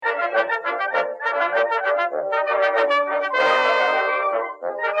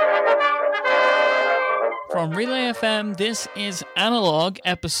From Relay FM, this is Analog,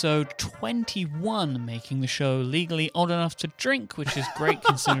 episode 21, making the show legally old enough to drink, which is great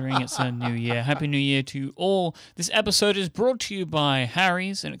considering it's a new year. Happy New Year to all. This episode is brought to you by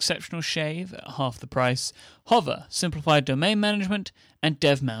Harry's, an exceptional shave at half the price, Hover, simplified domain management, and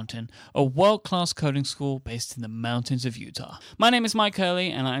Dev Mountain, a world-class coding school based in the mountains of Utah. My name is Mike Hurley,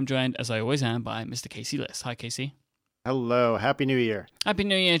 and I am joined, as I always am, by Mr. Casey Liss. Hi, Casey. Hello, Happy New Year. Happy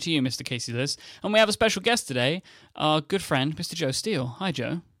New Year to you, Mr. Casey Liss. And we have a special guest today, our good friend, Mr. Joe Steele. Hi,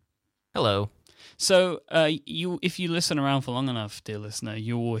 Joe. Hello. So, if you listen around for long enough, dear listener,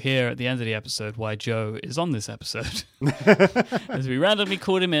 you will hear at the end of the episode why Joe is on this episode. As we randomly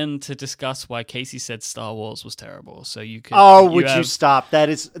called him in to discuss why Casey said Star Wars was terrible. So you could. Would you stop? That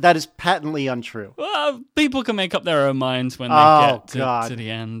is patently untrue. Well, people can make up their own minds when they get to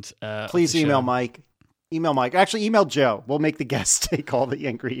the end. Please email Mike. Email Mike. Actually, email Joe. We'll make the guests take all the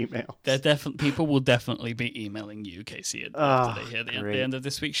angry emails. People will definitely be emailing you, Casey, after they hear the end of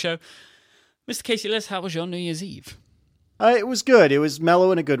this week's show. Mr. Casey Liss, how was your New Year's Eve? It was good. It was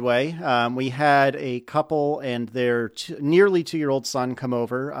mellow in a good way. We had a couple and their nearly 2-year-old son come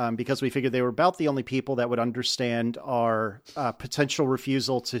over because we figured they were about the only people that would understand our potential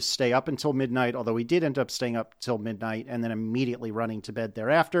refusal to stay up until midnight, although we did end up staying up till midnight and then immediately running to bed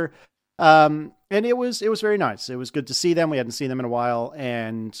thereafter. And it was very nice. It was good to see them. We hadn't seen them in a while,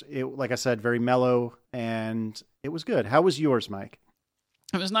 and it, like I said, very mellow, and it was good. How was yours, Mike?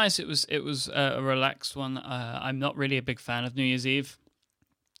 It was nice. It was a relaxed one. I'm not really a big fan of New Year's Eve,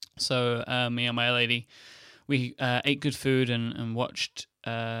 so me and my lady, we ate good food and watched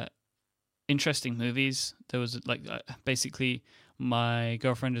interesting movies. There was basically my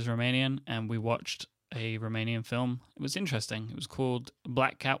girlfriend is Romanian, and we watched a Romanian film. It was interesting. It was called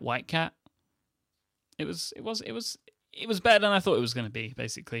Black Cat, White Cat. It was better than I thought it was going to be,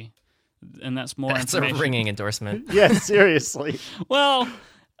 basically. And that's more That's a ringing endorsement. Yeah, seriously. Well,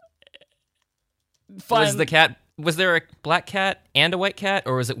 was there a black cat and a white cat,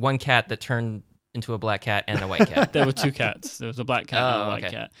 or was it one cat that turned into a black cat and a white cat? There were two cats. There was a black cat and a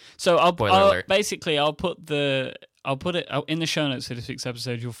white cat. So I'll put it in the show notes for this week's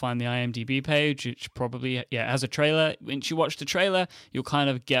episode. You'll find the IMDb page, which probably has a trailer. Once you watch the trailer, you'll kind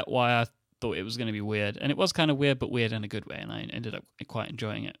of get why I thought it was going to be weird, and it was kind of weird, but weird in a good way. And I ended up quite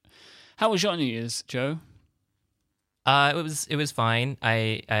enjoying it. How was your New Year's, Joe? It was fine.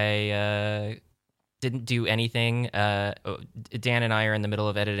 I didn't do anything. Dan and I are in the middle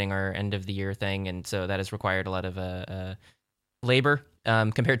of editing our end of the year thing, and so that has required a lot of labor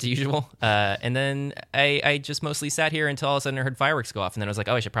compared to usual. And then I just mostly sat here until all of a sudden I heard fireworks go off, and then I was like,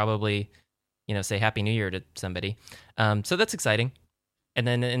 oh, I should probably, say Happy New Year to somebody. So that's exciting. And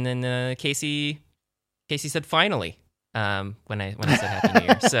then Casey said finally when I said Happy New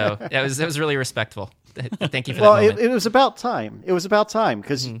Year. So that was really respectable. Thank you for that moment. It was about time. It was about time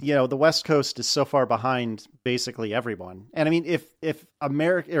because the West Coast is so far behind basically everyone. And I mean, if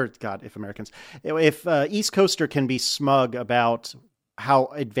East Coaster can be smug about how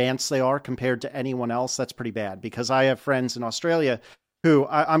advanced they are compared to anyone else, that's pretty bad. Because I have friends in Australia who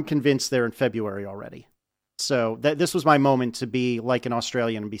I'm convinced they're in February already. So this was my moment to be like an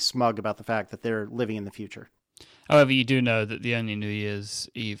Australian and be smug about the fact that they're living in the future. However, you do know that the only New Year's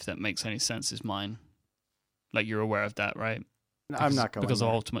Eve that makes any sense is mine. Like, you're aware of that, right? I'm not going because of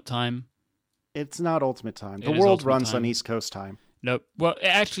Ultimate Time. It's not Ultimate Time. The world runs on East Coast time. Nope. Well, it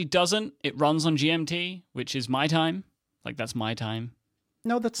actually doesn't. It runs on GMT, which is my time. Like, that's my time.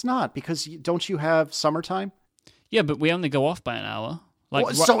 No, that's not, because don't you have summertime? Yeah, but we only go off by an hour.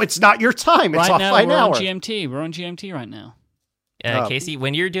 So it's not your time. It's off by an hour. We're on GMT right now. Casey,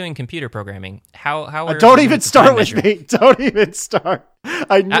 when you're doing computer programming, how are don't even start with me. Don't even start.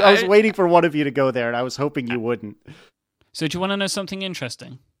 I was waiting for one of you to go there, and I was hoping you wouldn't. So do you want to know something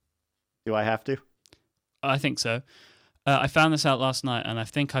interesting? Do I have to? I think so. I found this out last night, and I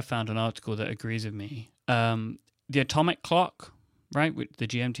think I found an article that agrees with me. The atomic clock, right, with the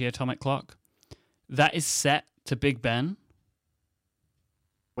GMT atomic clock, that is set to Big Ben.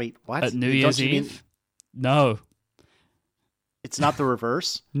 Wait, what? At New Year's Eve? No. It's not the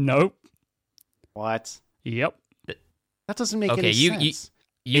reverse? Nope. What? Yep. That doesn't make any sense.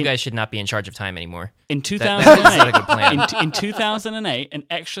 You guys should not be in charge of time anymore. In 2008, that's not a good plan. In 2008, an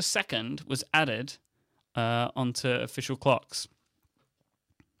extra second was added onto official clocks.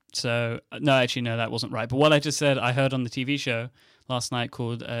 So, no, actually, no, that wasn't right. But what I just said, I heard on the TV show last night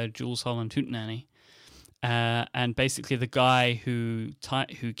called Jules Holland Hootenanny. And basically the guy who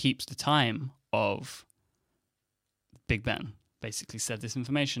keeps the time of Big Ben basically said this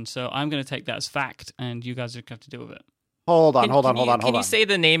information. So I'm going to take that as fact, and you guys are going to have to deal with it. Hold on. Can you say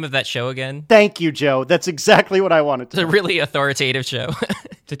the name of that show again? Thank you, Joe. That's exactly what I wanted It's a really authoritative show.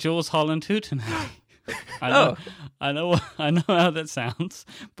 The Jules Holland Hootenanny. I know how that sounds,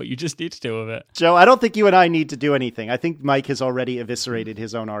 but you just need to deal with it. Joe, I don't think you and I need to do anything. I think Mike has already eviscerated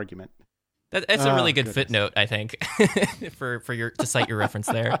his own argument. That's a really good footnote, I think, for your to cite your reference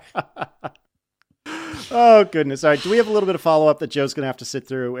there. Oh, goodness. All right. Do we have a little bit of follow-up that Joe's going to have to sit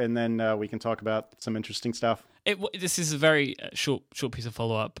through, and then we can talk about some interesting stuff? This is a very short piece of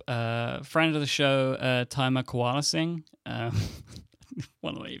follow-up. Friend of the show, Timer Koala Singh.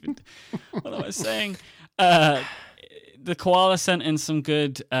 What am I saying? The koala sent in some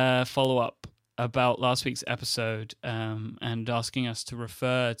good follow-up about last week's episode and asking us to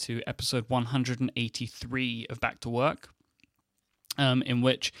refer to episode 183 of Back to Work, in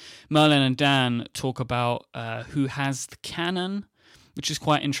which Merlin and Dan talk about who has the canon, which is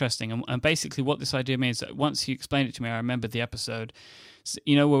quite interesting. And basically what this idea means, once he explained it to me, I remembered the episode. So,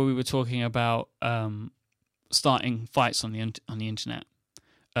 where we were talking about starting fights on the internet.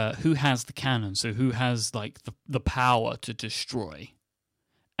 Who has the cannon? So who has like the power to destroy?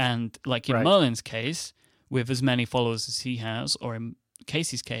 And like in Merlin's case, with as many followers as he has, or in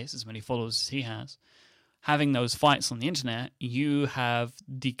Casey's case, as many followers as he has, having those fights on the internet, you have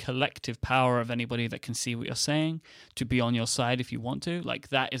the collective power of anybody that can see what you're saying to be on your side if you want to. Like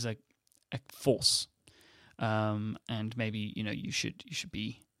that is a force, and maybe you should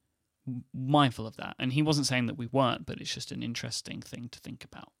be mindful of that. And he wasn't saying that we weren't, but it's just an interesting thing to think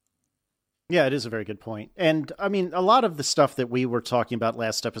about. Yeah, it is a very good point. And I mean, a lot of the stuff that we were talking about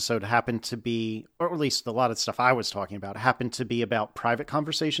last episode happened to be, or at least a lot of stuff I was talking about happened to be about private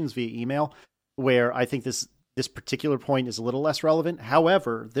conversations via email, where I think this particular point is a little less relevant.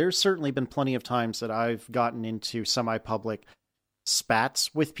 However, there's certainly been plenty of times that I've gotten into semi-public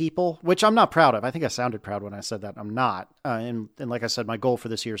spats with people, which I'm not proud of. I think I sounded proud when I said that. I'm not. And like I said, my goal for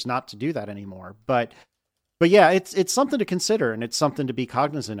this year is not to do that anymore. But yeah, it's something to consider, and it's something to be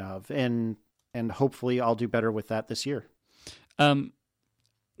cognizant of, and hopefully I'll do better with that this year. What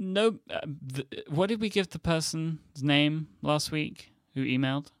did we give the person's name last week who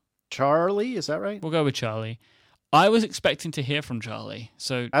emailed? Charlie, is that right? We'll go with Charlie. I was expecting to hear from Charlie,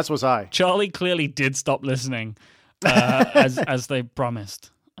 so as was I. Charlie clearly did stop listening, as they promised,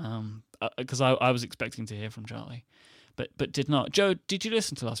 because I was expecting to hear from Charlie, but did not. Joe, did you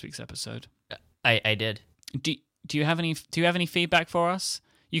listen to last week's episode? I did. Do you have any feedback for us?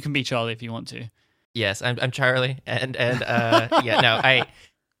 You can be Charlie if you want to. Yes, I'm Charlie, and yeah,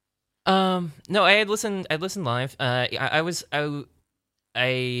 no, I listened live.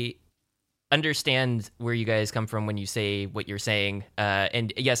 I understand where you guys come from when you say what you're saying,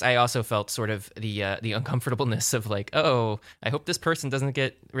 and yes, I also felt sort of the uncomfortableness of like, oh, I hope this person doesn't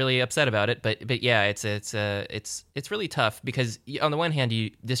get really upset about it. But yeah, it's really tough because on the one hand,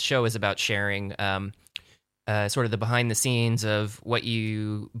 this show is about sharing sort of the behind the scenes of what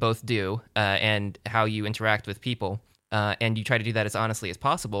you both do and how you interact with people, and you try to do that as honestly as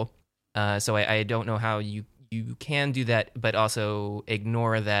possible. So I don't know how you can do that, but also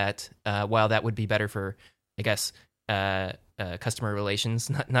ignore that. While that would be better for, I guess, customer relations,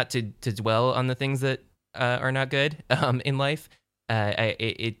 not to dwell on the things that are not good in life.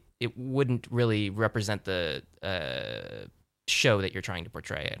 It wouldn't really represent the show that you're trying to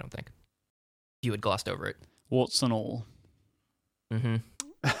portray. I don't think you had glossed over it. Warts and all. Mm-hmm.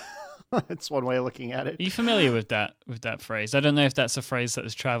 That's one way of looking at it. Are you familiar with that phrase? I don't know if that's a phrase that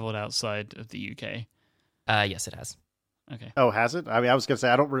has traveled outside of the UK. Yes, it has. Okay. Oh, has it? I mean, I was going to say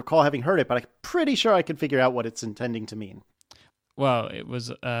I don't recall having heard it, but I'm pretty sure I can figure out what it's intending to mean. Well, it was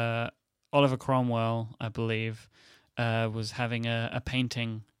Oliver Cromwell, I believe, was having a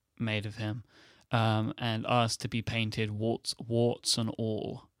painting made of him, and asked to be painted warts and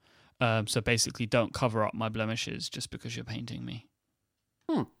all. So basically, don't cover up my blemishes just because you're painting me.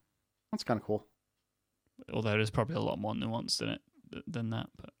 That's kind of cool. Although there's probably a lot more nuance in it than that.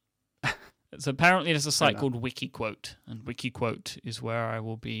 But so apparently there's a site called WikiQuote, and WikiQuote is where I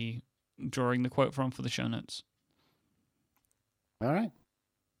will be drawing the quote from for the show notes. All right.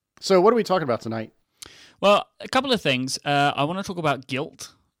 So what are we talking about tonight? Well, a couple of things. I want to talk about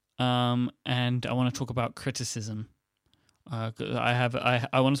guilt, and I want to talk about criticism. I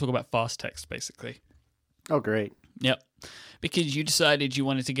want to talk about fast text, basically. Oh, great. Yep. Because you decided you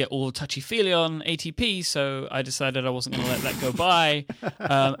wanted to get all touchy-feely on ATP, so I decided I wasn't going to let that go by.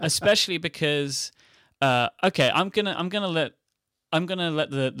 Especially because, I'm gonna let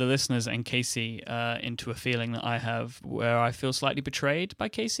the listeners and Casey into a feeling that I have, where I feel slightly betrayed by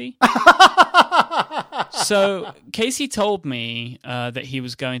Casey. So Casey told me that he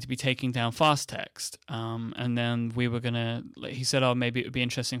was going to be taking down fast text, and then we were gonna. He said, "Oh, maybe it would be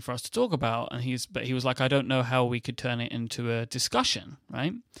interesting for us to talk about." And he was like, "I don't know how we could turn it into a discussion,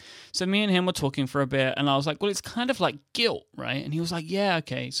 right?" So me and him were talking for a bit, and I was like, "Well, it's kind of like guilt, right?" And he was like, "Yeah,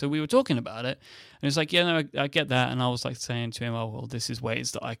 okay." So we were talking about it, and he was like, "Yeah, no, I get that." And I was like saying to him, "Oh, well, this is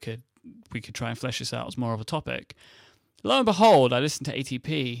ways that we could try and flesh this out as more of a topic." Lo and behold, I listened to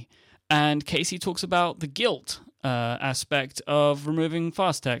ATP, and Casey talks about the guilt aspect of removing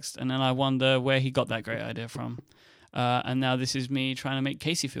fast text, and then I wonder where he got that great idea from. And now this is me trying to make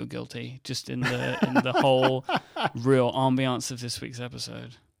Casey feel guilty, just in the whole real ambiance of this week's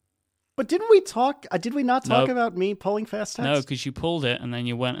episode. But didn't we talk? Did we not talk Nope. about me pulling fast text? No, because you pulled it, and then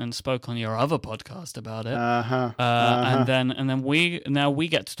you went and spoke on your other podcast about it. Uh-huh. And then we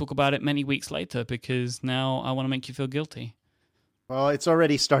get to talk about it many weeks later, because now I want to make you feel guilty. Well, it's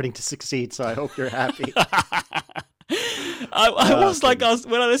already starting to succeed, so I hope you're happy. I was like,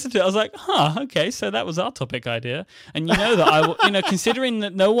 when I listened to it, I was like, okay, so that was our topic idea. And you know that considering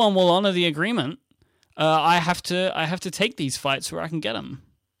that no one will honor the agreement, I have to take these fights where I can get them.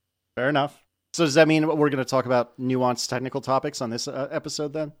 Fair enough. So does that mean we're going to talk about nuanced technical topics on this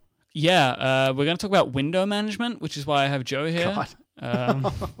episode then? Yeah, we're going to talk about window management, which is why I have Joe here. God.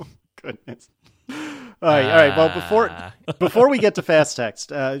 Oh, goodness. All right. Well, before we get to fast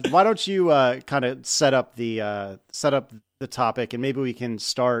text, why don't you kind of set up the topic, and maybe we can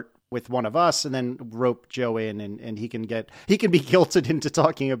start with one of us, and then rope Joe in, and he can be guilted into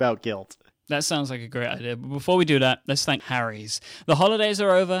talking about guilt. That sounds like a great idea. But before we do that, let's thank Harry's. The holidays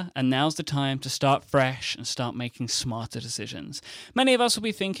are over, and now's the time to start fresh and start making smarter decisions. Many of us will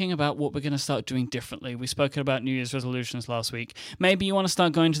be thinking about what we're going to start doing differently. We spoke about New Year's resolutions last week. Maybe you want to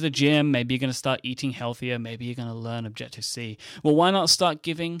start going to the gym. Maybe you're going to start eating healthier. Maybe you're going to learn Objective-C. Well, why not start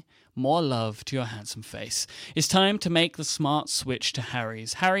giving more love to your handsome face? It's time to make the smart switch to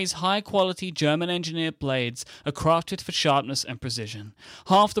Harry's. Harry's high-quality German-engineered blades are crafted for sharpness and precision.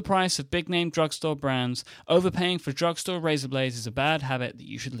 Half the price of big-name drugstore brands, overpaying for drugstore razor blades is a bad habit that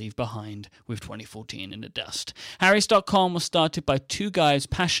you should leave behind with 2014 in the dust. Harrys.com was started by two guys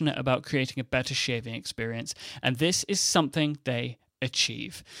passionate about creating a better shaving experience, and this is something they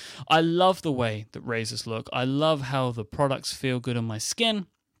achieve. I love the way that razors look. I love how the products feel good on my skin.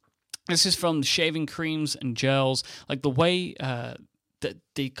 This is from the shaving creams and gels, like the way that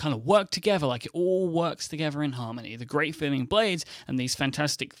they kind of work together, like it all works together in harmony. The great feeling blades and these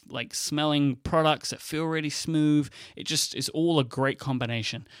fantastic like smelling products that feel really smooth. It just is all a great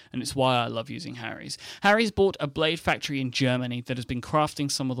combination, and it's why I love using Harry's. Harry's bought a blade factory in Germany that has been crafting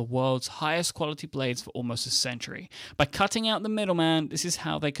some of the world's highest quality blades for almost a century. By cutting out the middleman, this is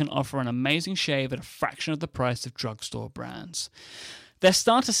how they can offer an amazing shave at a fraction of the price of drugstore brands. Their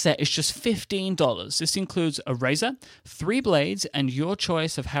starter set is just $15. This includes a razor, 3 blades, and your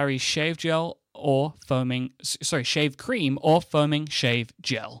choice of Harry's shave cream or foaming shave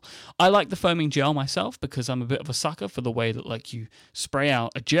gel. I like the foaming gel myself because I'm a bit of a sucker for the way that like you spray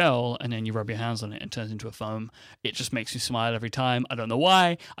out a gel and then you rub your hands on it and it turns into a foam. It just makes me smile every time. I don't know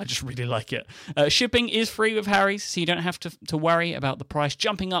why. I just really like it. Shipping is free with Harry's, so you don't have to worry about the price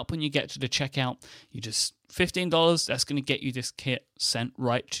jumping up when you get to the checkout. You just $15, that's going to get you this kit sent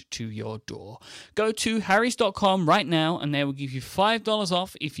right to your door. Go to harrys.com right now and they will give you $5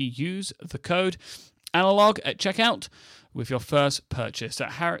 off if you use the code analog at checkout with your first purchase.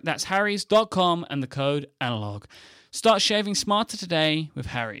 That's harrys.com and the code analog. Start shaving smarter today with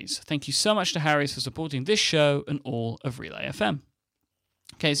Harry's. Thank you so much to Harry's for supporting this show and all of Relay FM.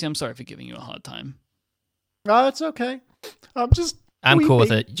 Casey, I'm sorry for giving you a hard time. Oh, it's okay. I'm cool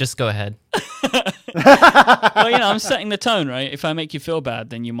with it. Just go ahead. Well, I'm setting the tone, right? If I make you feel bad,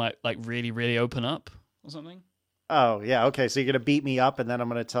 then you might like really, really open up or something. Oh, yeah. Okay. So you're going to beat me up and then I'm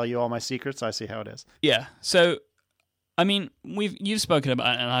going to tell you all my secrets. I see how it is. Yeah. So, I mean, you've spoken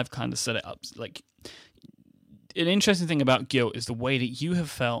about it and I've kind of set it up. Like, an interesting thing about guilt is the way that you have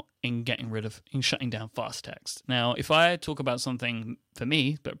felt in shutting down fast text. Now, if I talk about something for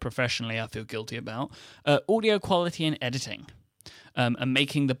me, but professionally I feel guilty about, audio quality and editing. And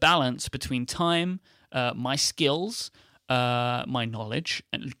making the balance between time, my skills, my knowledge,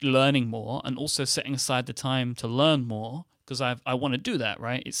 and learning more, and also setting aside the time to learn more, because I want to do that,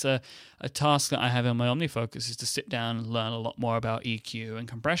 right? It's a task that I have in my OmniFocus is to sit down and learn a lot more about EQ and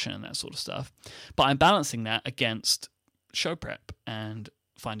compression and that sort of stuff. But I'm balancing that against show prep and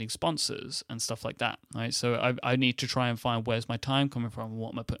finding sponsors and stuff like that, right? So I need to try and find where's my time coming from and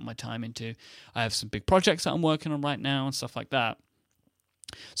what am I putting my time into. I have some big projects that I'm working on right now and stuff like that.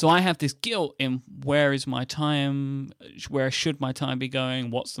 So I have this guilt in where is my time, where should my time be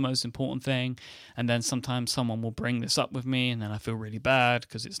going, what's the most important thing, and then sometimes someone will bring this up with me, and then I feel really bad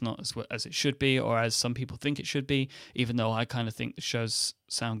because it's not as it should be, or as some people think it should be, even though I kind of think the shows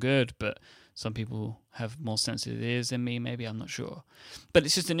sound good, but some people have more sensitive ears than me, maybe, I'm not sure. But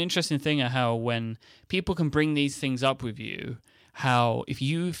it's just an interesting thing how when people can bring these things up with you, how if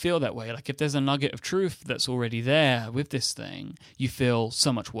you feel that way, like if there's a nugget of truth that's already there with this thing, you feel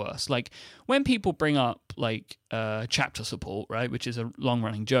so much worse. Like when people bring up like chapter support, right, which is a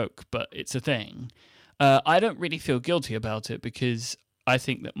long-running joke, but it's a thing, I don't really feel guilty about it because I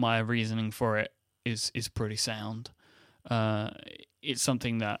think that my reasoning for it is pretty sound. It's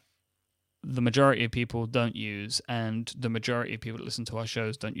something that the majority of people don't use, and the majority of people that listen to our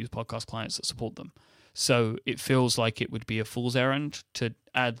shows don't use podcast clients that support them. So it feels like it would be a fool's errand to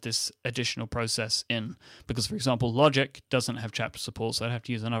add this additional process in. Because, for example, Logic doesn't have chapter support, so I'd have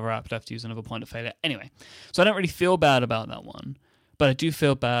to use another app, I'd have to use another point of failure. Anyway, so I don't really feel bad about that one. But I do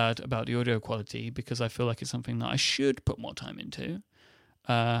feel bad about the audio quality because I feel like it's something that I should put more time into.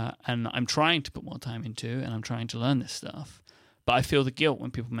 And I'm trying to put more time into, and I'm trying to learn this stuff. But I feel the guilt when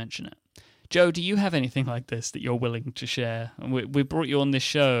people mention it. Joe, do you have anything like this that you're willing to share? We brought you on this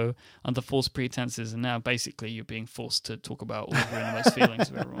show under false pretenses, and now basically you're being forced to talk about all of your innermost feelings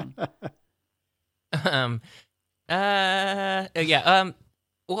of everyone.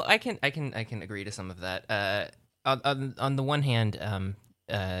 Well, I can agree to some of that. On the one hand,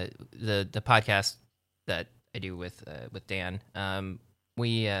 the podcast that I do with Dan,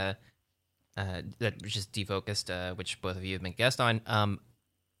 we that which is Defocused, which both of you have been guest on.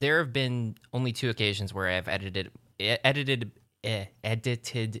 There have been only 2 occasions where I've edited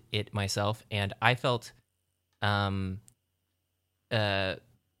it myself, and I felt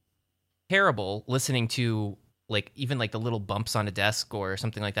terrible listening to even the little bumps on a desk or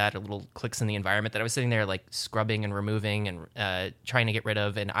something like that, or little clicks in the environment that I was sitting there scrubbing and removing and trying to get rid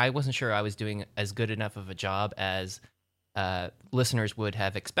of, and I wasn't sure I was doing as good enough of a job as listeners would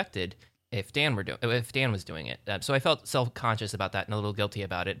have expected if Dan was doing it. So I felt self-conscious about that and a little guilty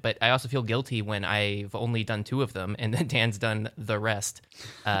about it. But I also feel guilty when I've only done 2 of them and then Dan's done the rest.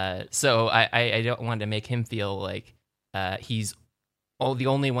 So I don't want to make him feel like he's the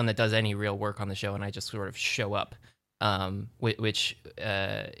only one that does any real work on the show, and I just sort of show up, which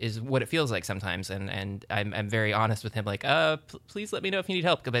is what it feels like sometimes. And I'm very honest with him, please let me know if you need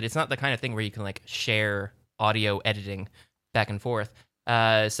help. But it's not the kind of thing where you can share audio editing back and forth.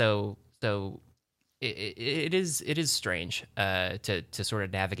 So it is strange to sort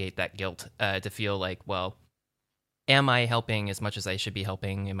of navigate that guilt, to feel like, well, am I helping as much as I should be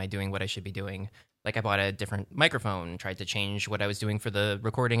helping? Am I doing what I should be doing? I bought a different microphone, tried to change what I was doing for the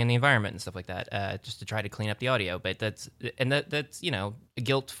recording and the environment and stuff like that, just to try to clean up the audio. But that's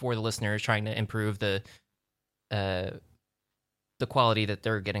guilt for the listeners, trying to improve the quality that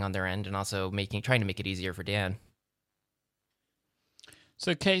they're getting on their end, and also trying to make it easier for Dan.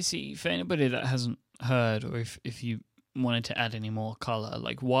 So Casey, for anybody that hasn't heard, or if you wanted to add any more color,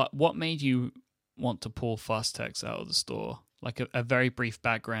 what made you want to pull Fastex out of the store? A very brief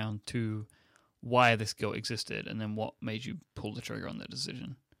background to why this guilt existed, and then what made you pull the trigger on that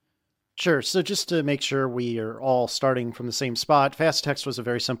decision. Sure. So just to make sure we are all starting from the same spot, Fastex was a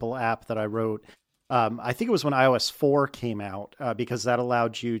very simple app that I wrote. I think it was when iOS 4 came out, because that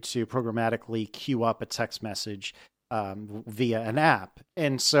allowed you to programmatically queue up a text message via an app.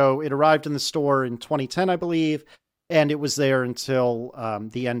 And so it arrived in the store in 2010, I believe, and it was there until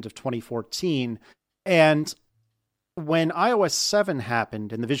the end of 2014. And when iOS 7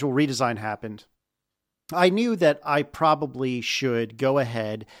 happened and the visual redesign happened, I knew that I probably should go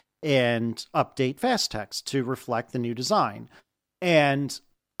ahead and update Fastex to reflect the new design. And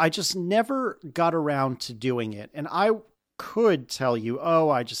I just never got around to doing it. And I could tell you,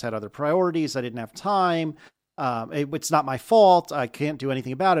 I just had other priorities. I didn't have time. It's not my fault. I can't do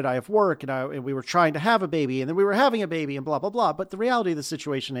anything about it. I have work, and we were trying to have a baby, and then we were having a baby, and blah, blah, blah. But the reality of the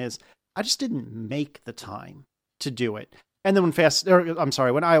situation is I just didn't make the time to do it. And then when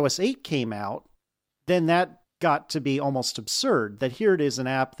iOS 8 came out, then that got to be almost absurd that here it is, an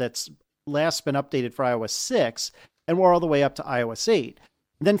app that's last been updated for iOS 6, and we're all the way up to iOS 8.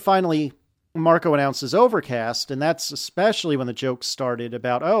 And then finally, Marco announces Overcast, and that's especially when the jokes started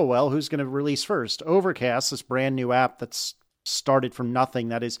about, who's going to release first? Overcast, this brand new app that's started from nothing,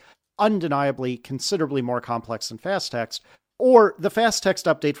 that is undeniably considerably more complex than Fastext, or the Fastext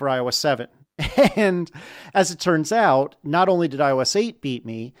update for iOS 7. And as it turns out, not only did iOS 8 beat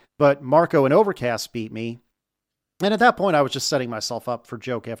me, but Marco and Overcast beat me. And at that point, I was just setting myself up for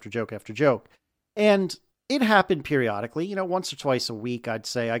joke after joke after joke. And it happened periodically, once or twice a week. I'd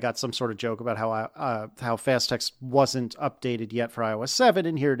say I got some sort of joke about how Fast Text wasn't updated yet for iOS 7,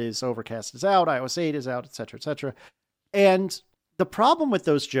 and here it is, Overcast is out, iOS 8 is out, etc., etc. And the problem with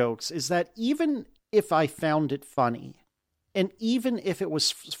those jokes is that even if I found it funny, and even if it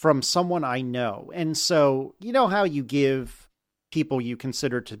was from someone I know, and so you know how you give people you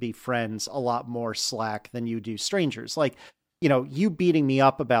consider to be friends a lot more slack than you do strangers, like, you beating me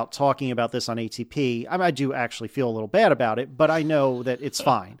up about talking about this on ATP, I do actually feel a little bad about it, but I know that it's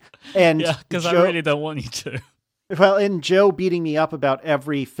fine. And yeah, because I really don't want you to. Well, and Joe beating me up about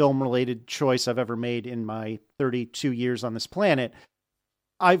every film-related choice I've ever made in my 32 years on this planet,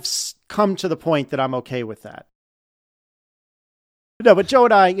 I've come to the point that I'm okay with that. No, but Joe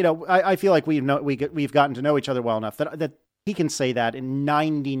and I feel like we've gotten to know each other well enough that he can say that in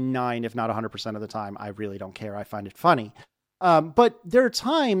 99, if not 100% of the time. I really don't care. I find it funny. But there are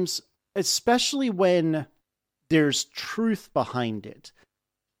times, especially when there's truth behind it,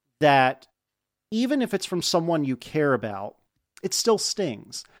 that even if it's from someone you care about, it still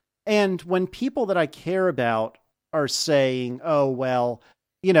stings. And when people that I care about are saying, oh, well,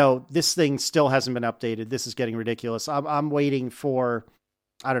 this thing still hasn't been updated, this is getting ridiculous, I'm waiting for,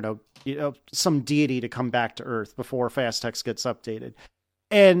 I don't know, some deity to come back to Earth before Fast Text gets updated.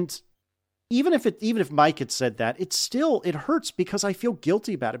 And even if Mike had said that, it hurts because I feel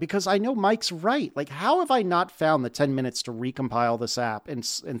guilty about it, because I know Mike's right. Like, how have I not found the 10 minutes to recompile this app and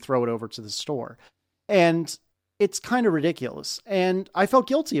throw it over to the store? And it's kind of ridiculous. And I felt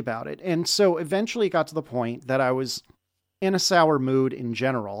guilty about it. And so eventually it got to the point that I was in a sour mood in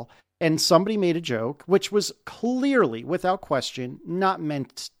general. And somebody made a joke, which was clearly, without question, not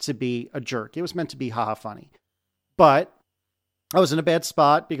meant to be a jerk. It was meant to be haha funny. But I was in a bad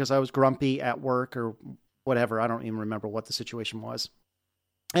spot because I was grumpy at work or whatever. I don't even remember what the situation was.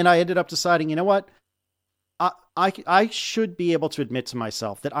 And I ended up deciding, you know what? I should be able to admit to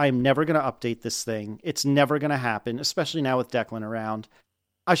myself that I am never going to update this thing. It's never going to happen, especially now with Declan around.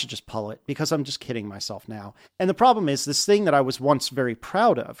 I should just pull it because I'm just kidding myself now. And the problem is this thing that I was once very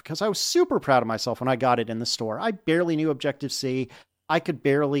proud of, because I was super proud of myself when I got it in the store. I barely knew Objective-C. I could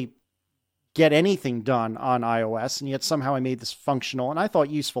barely get anything done on iOS, and yet somehow I made this functional and I thought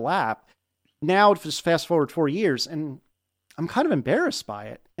useful app. Now, just fast forward 4 years, and I'm kind of embarrassed by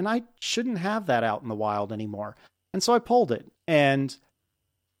it, and I shouldn't have that out in the wild anymore. And so I pulled it, and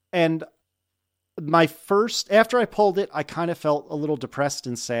after I pulled it, I kind of felt a little depressed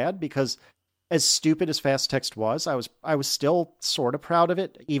and sad, because as stupid as Fast Text was, I was still sort of proud of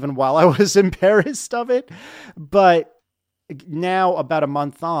it, even while I was embarrassed of it. But now, about a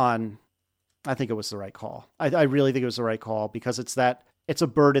month on, I think it was the right call. I really think it was the right call, because it's a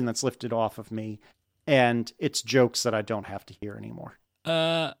burden that's lifted off of me, and it's jokes that I don't have to hear anymore.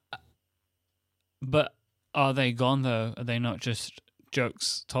 But are they gone though? Are they not just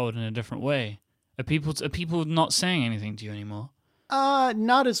jokes told in a different way? Are people not saying anything to you anymore?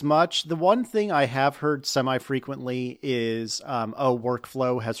 Not as much. The one thing I have heard semi-frequently is,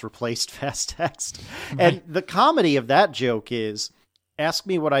 workflow has replaced Fast Text. Right. And the comedy of that joke is, ask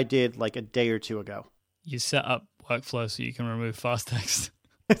me what I did like a day or two ago. You set up workflow so you can remove Fast Text.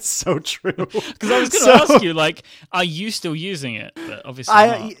 It's so true. Because I was going to ask you, like, are you still using it? But obviously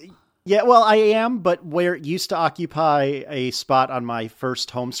not. Yeah, well, I am, but where it used to occupy a spot on my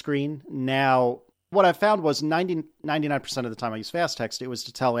first home screen, now what I found was 99% of the time I use Fast Text, it was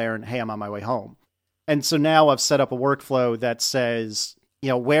to tell Aaron, hey, I'm on my way home. And so now I've set up a workflow that says,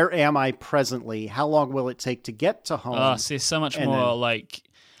 where am I presently? How long will it take to get to home? Oh, see, so much more like,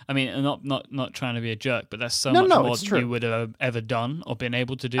 I mean, not trying to be a jerk, but that's so much more than you would have ever done or been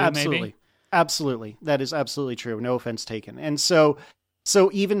able to do, maybe. Absolutely. That is absolutely true. No offense taken. And so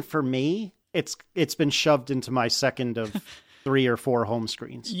even for me, it's been shoved into my second of 3 or 4 home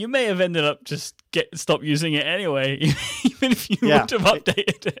screens. You may have ended up stop using it anyway, even if you wouldn't have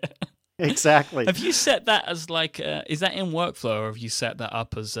updated it. Exactly. Have you set that as like, is that in workflow, or have you set that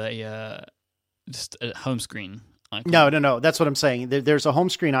up as just a home screen icon? No. That's what I'm saying. There's a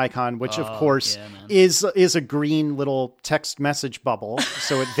home screen icon, which of course is a green little text message bubble.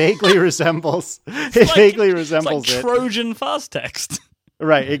 So it vaguely resembles. It's like Trojan Fast Text.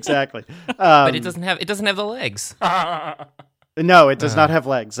 Right. Exactly. But it doesn't have the legs. No, it does not have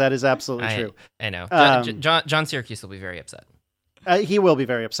legs. That is absolutely true. I know. John Syracuse will be very upset. He will be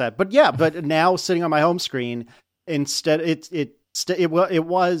very upset. But yeah, but now sitting on my home screen, instead it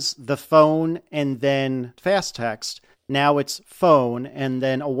was the phone and then Fast Text. Now it's phone and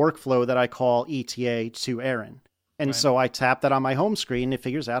then a workflow that I call ETA to Aaron. And so I tap that on my home screen. It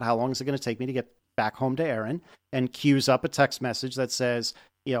figures out how long is it going to take me to get back home to Aaron, and queues up a text message that says,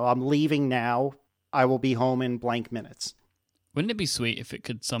 I'm leaving now. I will be home in blank minutes. Wouldn't it be sweet if it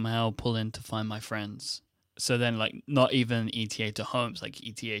could somehow pull in to Find My Friends? So then, like, not even ETA to homes, like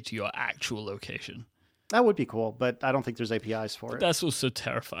ETA to your actual location. That would be cool, but I don't think there's APIs for it. That's also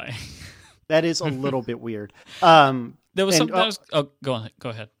terrifying. That is a little bit weird. There was something. Go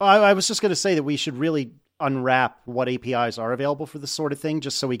ahead. I was just going to say that we should really unwrap what APIs are available for this sort of thing,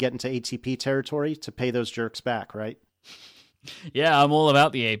 just so we get into ATP territory to pay those jerks back, right? Yeah, I'm all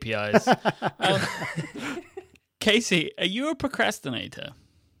about the APIs. Casey, are you a procrastinator?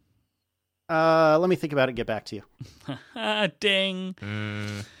 Let me think about it and get back to you. Ding.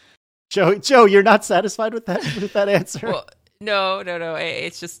 Joe, you're not satisfied with that answer? Well, no.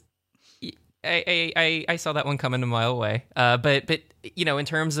 It's just I saw that one coming a mile away. But in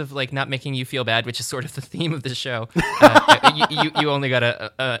terms of like not making you feel bad, which is sort of the theme of the show, you only got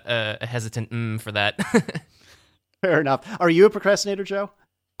a hesitant for that. Fair enough. Are you a procrastinator, Joe?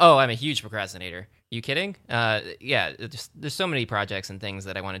 Oh, I'm a huge procrastinator. You kidding? Yeah, there's so many projects and things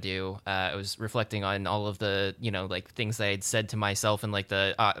that I want to do. I was reflecting on all of the, like things I had said to myself and like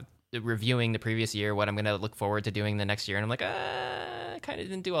the reviewing the previous year, what I'm going to look forward to doing the next year. And I'm like, I kind of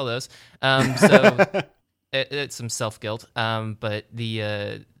didn't do all those. So it's some self-guilt. But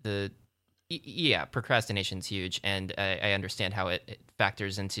procrastination's huge. And I understand how it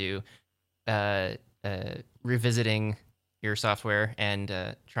factors into revisiting your software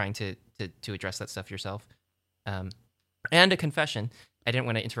and trying to address that stuff yourself. And a confession. I didn't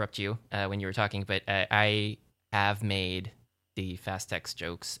want to interrupt you when you were talking, but I have made the fast text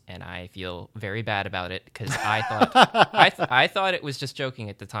jokes, and I feel very bad about it because I thought I thought it was just joking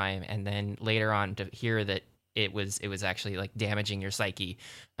at the time, and then later on to hear that it was actually like damaging your psyche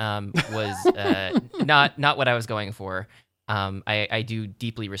was not what I was going for. I do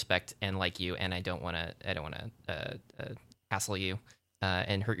deeply respect and like you, and I don't want to hassle you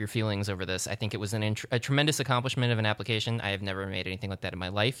and hurt your feelings over this. I think it was a tremendous accomplishment of an application. I have never made anything like that in my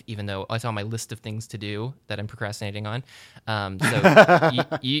life, even though it's on my list of things to do that I'm procrastinating on. So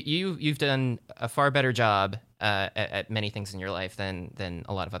you've done a far better job at many things in your life than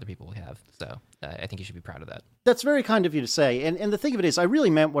a lot of other people have. So I think you should be proud of that. That's very kind of you to say. And the thing of it is, I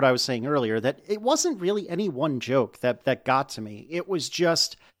really meant what I was saying earlier, that it wasn't really any one joke that got to me. It was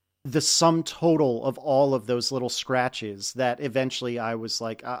just the sum total of all of those little scratches that eventually I was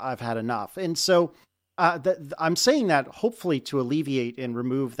like, I've had enough. And so I'm saying that hopefully to alleviate and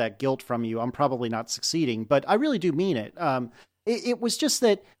remove that guilt from you. I'm probably not succeeding, but I really do mean it. It was just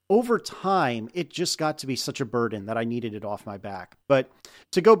that over time, it just got to be such a burden that I needed it off my back. But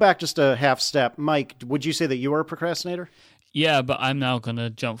to go back just a half step, Mike, would you say that you are a procrastinator? Yeah, but I'm now going to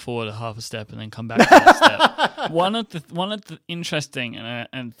jump forward a half a step and then come back to that step. One of the interesting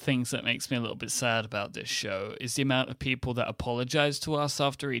and things that makes me a little bit sad about this show is the amount of people that apologize to us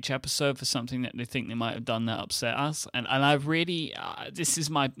after each episode for something that they think they might have done that upset us. And I've really, this is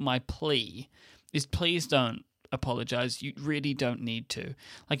my plea, is please don't apologize. You really don't need to.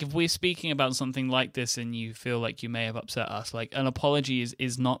 Like, if we're speaking about something like this and you feel like you may have upset us, like, an apology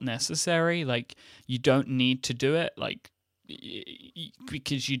is not necessary. Like, you don't need to do it. Like,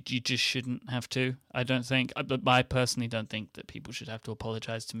 because you just shouldn't have to, I don't think. But I personally don't think that people should have to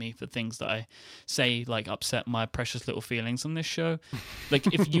apologize to me for things that I say, like, upset my precious little feelings on this show.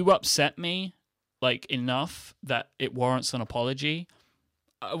 Like, if you upset me, like, enough that it warrants an apology,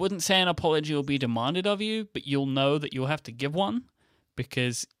 I wouldn't say an apology will be demanded of you, but you'll know that you'll have to give one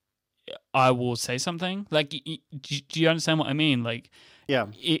because I will say something. Like, do you understand what I mean? Like, yeah.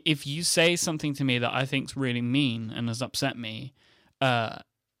 If you say something to me that I think's really mean and has upset me, I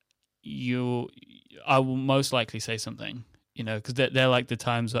will most likely say something, because they're like the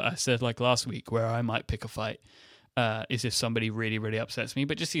times that I said, like last week, where I might pick a fight, is if somebody really, really upsets me.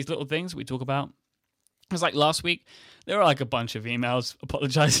 But just these little things we talk about. It was like last week, there were like a bunch of emails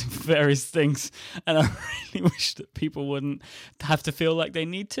apologizing for various things, and I really wish that people wouldn't have to feel like they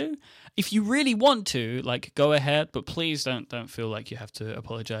need to. If you really want to, like, go ahead, but please don't feel like you have to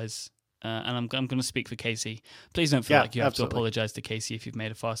apologize. And I'm going to speak for Casey. Please don't feel like you have to apologize to Casey if you've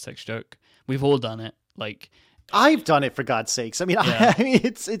made a fast text joke. We've all done it. Like, I've done it, for God's sakes. I mean, yeah. I mean,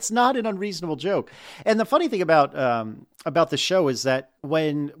 it's not an unreasonable joke. And the funny thing about the show is that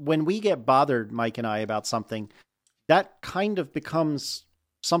when we get bothered, Mike and I, about something, that kind of becomes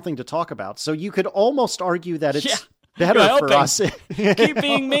something to talk about. So you could almost argue that it's better for us. Keep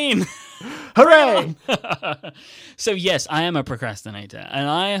being mean. Hooray! So yes, I am a procrastinator, and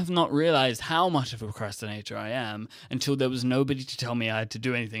I have not realized how much of a procrastinator I am until there was nobody to tell me I had to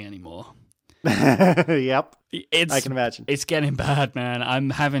do anything anymore. Yep. I can imagine. It's getting bad, man. I'm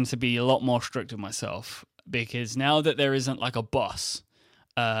having to be a lot more strict with myself because now that there isn't like a boss,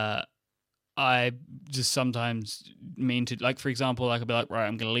 I I just sometimes mean to, like, for example, like I'll be like, right,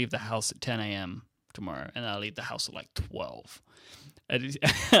 I'm going to leave the house at 10 a.m. tomorrow, and I'll leave the house at like 12. And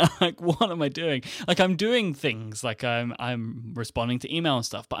like, what am I doing? Like, I'm doing things, like I'm responding to email and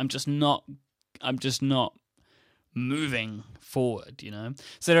stuff, but I'm just not moving forward, you know?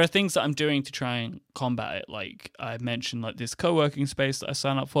 So there are things that I'm doing to try and combat it. Like I mentioned, like this co-working space that I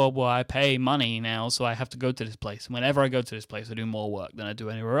sign up for, where I pay money now, so I have to go to this place. And whenever I go to this place, I do more work than I do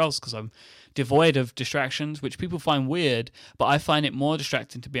anywhere else because I'm devoid of distractions, which people find weird, but I find it more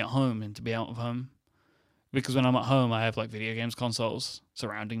distracting to be at home than to be out of home. Because when I'm at home, I have like video games consoles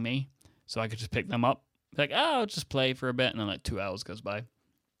surrounding me, so I could just pick them up, like, oh, I'll just play for a bit, and then like 2 hours goes by.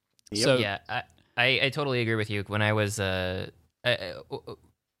 Yep. So Yeah, I totally agree with you. When I was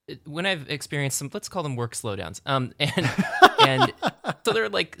when I've experienced some, let's call them work slowdowns, and so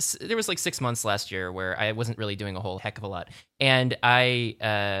there was like 6 months last year where I wasn't really doing a whole heck of a lot, and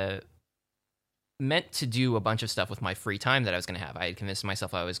I meant to do a bunch of stuff with my free time that I was going to have. I had convinced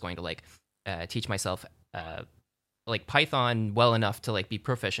myself I was going to like teach myself like Python well enough to like be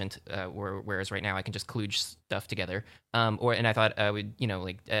proficient, whereas right now I can just kludge stuff together. And I thought I would,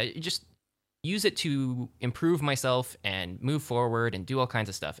 just use it to improve myself and move forward and do all kinds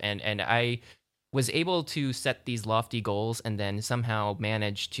of stuff. And I was able to set these lofty goals and then somehow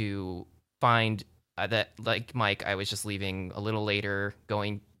manage to find that, like Mike, I was just leaving a little later,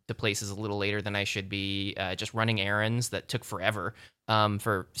 going to places a little later than I should be, just running errands that took forever.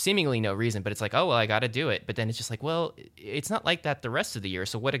 For seemingly no reason, but it's like, oh, well, I got to do it. But then it's just like, well, it's not like that the rest of the year.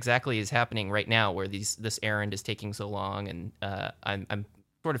 So what exactly is happening right now where this errand is taking so long? And I'm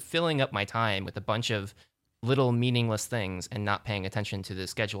sort of filling up my time with a bunch of little meaningless things and not paying attention to the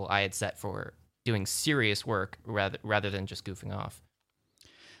schedule I had set for doing serious work rather than just goofing off.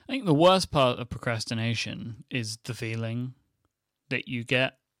 I think the worst part of procrastination is the feeling that you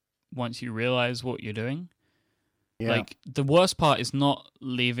get once you realize what you're doing. Yeah. Like, the worst part is not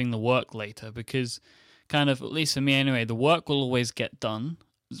leaving the work later, because kind of, at least for me anyway, the work will always get done,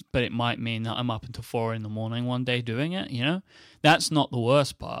 but it might mean that I'm up until 4 a.m. one day doing it, you know? That's not the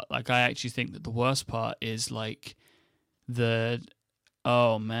worst part. Like, I actually think that the worst part is, like,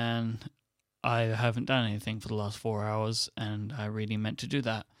 oh, man, I haven't done anything for the last 4 hours, and I really meant to do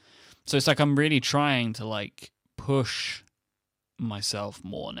that. So it's like I'm really trying to, like, push myself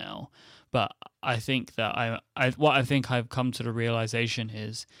more now. But I think that what I think I've come to the realization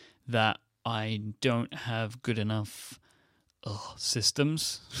is that I don't have good enough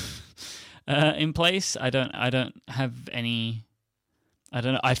systems in place. I don't have any. I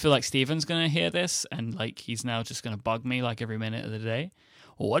don't know. I feel like Steven's gonna hear this and like he's now just gonna bug me like every minute of the day.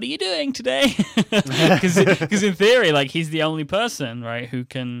 What are you doing today? Because in theory, like he's the only person, right, who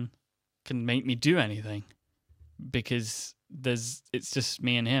can make me do anything, because it's just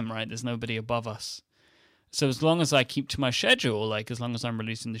me and him, right? There's nobody above us. So as long as I keep to my schedule, like as long as I'm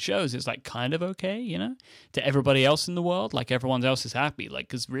releasing the shows, it's like kind of okay, you know? To everybody else in the world, like everyone else is happy, like,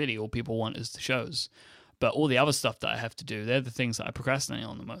 because really all people want is the shows. But all the other stuff that I have to do, they're the things that I procrastinate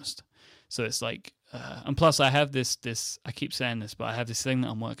on the most. So it's like, and plus I have this, I keep saying this, but I have this thing that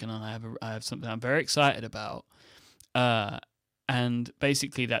I'm working on. I have something I'm very excited about. And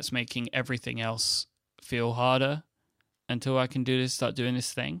basically that's making everything else feel harder until I can start doing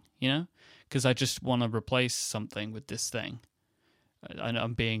this thing, you know? Because I just want to replace something with this thing. I know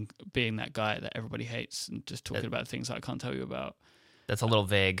I'm being that guy that everybody hates and just talking about things that I can't tell you about. That's a little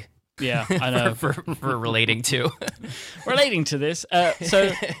vague. Yeah, I know. for relating to. Relating to this.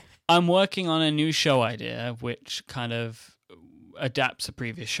 So I'm working on a new show idea, which kind of adapts a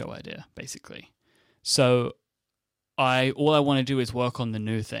previous show idea, basically. So all I want to do is work on the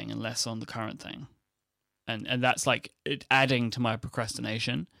new thing and less on the current thing. And that's like adding to my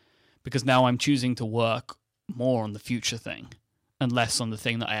procrastination, because now I'm choosing to work more on the future thing and less on the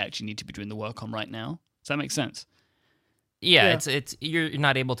thing that I actually need to be doing the work on right now. Does that make sense? Yeah. It's you're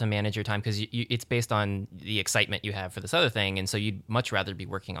not able to manage your time because it's based on the excitement you have for this other thing, and so you'd much rather be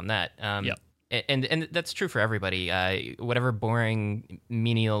working on that. Yeah. And that's true for everybody. Whatever boring,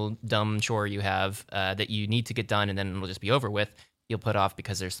 menial, dumb chore you have that you need to get done and then it'll just be over with, you'll put off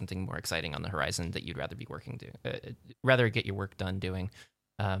because there's something more exciting on the horizon that you'd rather be rather get your work done doing.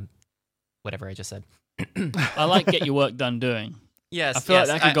 Whatever I just said. I like get your work done doing. Yes. I feel like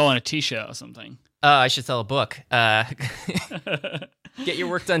that could go on a t-shirt or something. I should sell a book. Get your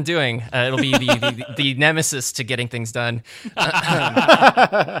work done doing. It'll be the nemesis to getting things done.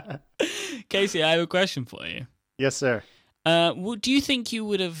 Casey, I have a question for you. Yes, sir. Do you think you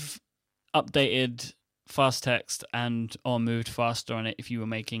would have updated Fast Text or moved faster on it if you were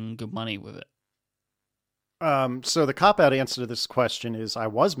making good money with it? So the cop-out answer to this question is I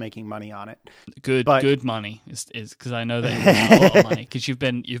was making money on it. Good money is because I know that you make a lot of money because you've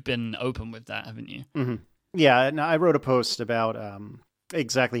been open with that, haven't you? Mm-hmm. Yeah, and I wrote a post about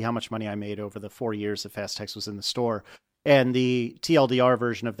exactly how much money I made over the 4 years that Fast was in the store. And the TLDR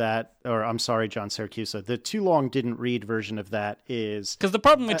version of that, or I'm sorry, John Siracusa, the too long didn't read version of that is... Because the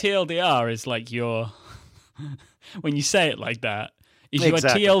problem with TLDR is like when you say it like that, is you are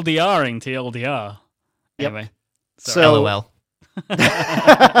TLDRing TLDR. Yep. Anyway. So, LOL.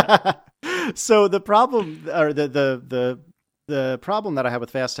 So the problem, or the problem that I had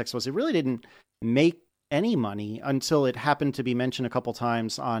with Fast was it really didn't make any money until it happened to be mentioned a couple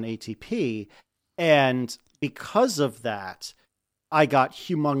times on ATP. And because of that, I got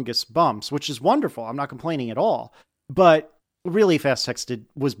humongous bumps, which is wonderful. I'm not complaining at all. But really, Fast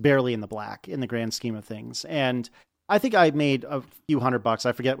was barely in the black in the grand scheme of things. And I think I made a few $100.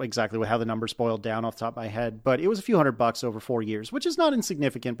 I forget exactly how the numbers boiled down off the top of my head, but it was a few $100 over 4 years, which is not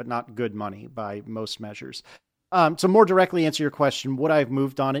insignificant, but not good money by most measures. To more directly answer your question, would I have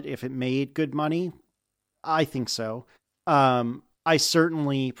moved on it if it made good money? I think so. I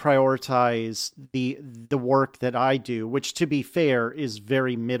certainly prioritize the work that I do, which, to be fair, is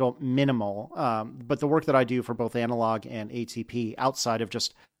very minimal. But the work that I do for both analog and ATP, outside of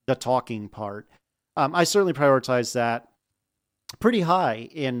just the talking part, I certainly prioritize that pretty high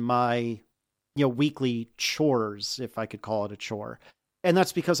in my weekly chores, if I could call it a chore. And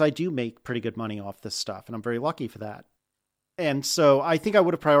that's because I do make pretty good money off this stuff, and I'm very lucky for that. And so I think I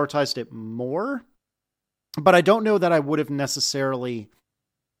would have prioritized it more. But I don't know that I would have necessarily...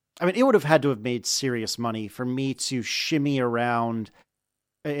 I mean, it would have had to have made serious money for me to shimmy around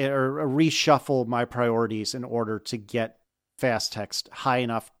or reshuffle my priorities in order to get Fast Text high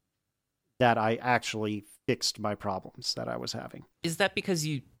enough that I actually fixed my problems that I was having. Is that because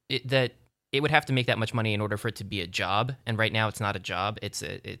that it would have to make that much money in order for it to be a job? And right now it's not a job. It's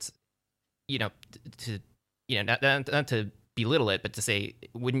not to belittle it, but to say,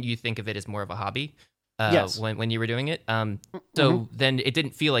 wouldn't you think of it as more of a hobby? Yes. When you were doing it. Then it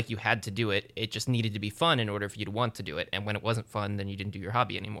didn't feel like you had to do it. It just needed to be fun in order for you to want to do it. And when it wasn't fun, then you didn't do your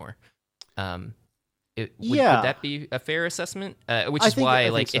hobby anymore. Would that be a fair assessment? Which is why,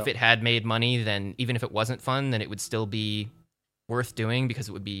 if it had made money, then even if it wasn't fun, then it would still be worth doing because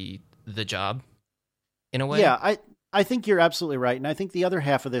it would be the job in a way. Yeah, I think you're absolutely right. And I think the other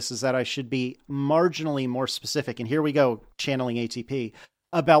half of this is that I should be marginally more specific. And here we go, channeling ATP.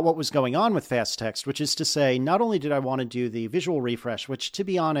 About what was going on with Fast Text, which is to say, not only did I want to do the visual refresh, which, to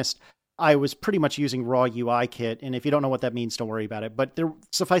be honest, I was pretty much using raw UI kit, and if you don't know what that means, don't worry about it. But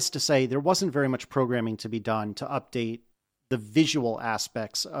suffice to say, there wasn't very much programming to be done to update the visual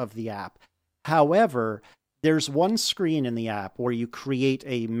aspects of the app. However, there's one screen in the app where you create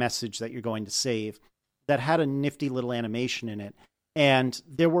a message that you're going to save that had a nifty little animation in it. And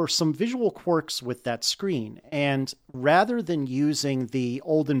there were some visual quirks with that screen. And rather than using the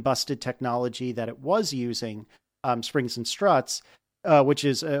old and busted technology that it was using, Springs and Struts, which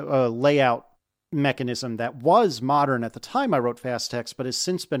is a layout mechanism that was modern at the time I wrote Fast Text, but has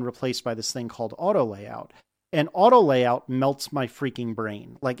since been replaced by this thing called auto layout. And auto layout melts my freaking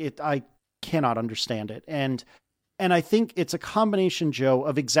brain. I cannot understand it. And I think it's a combination, Joe,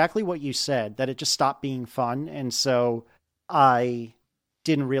 of exactly what you said, that it just stopped being fun. And so I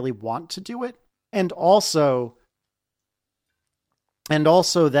didn't really want to do it. And also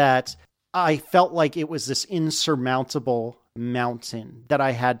that I felt like it was this insurmountable mountain that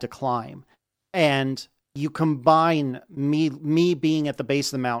I had to climb. And you combine me being at the base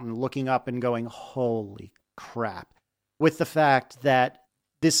of the mountain, looking up and going, holy crap, with the fact that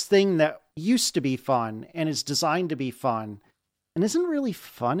this thing that used to be fun and is designed to be fun and isn't really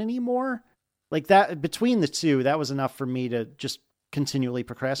fun anymore. Like that, between the two, that was enough for me to just continually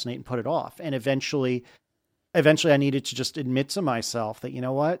procrastinate and put it off. And eventually I needed to just admit to myself that, you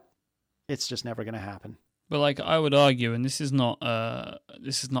know what, it's just never going to happen. But I would argue, and this is not a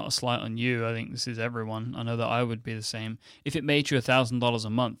slight on you. I think this is everyone. I know that I would be the same. If it made you $1,000 a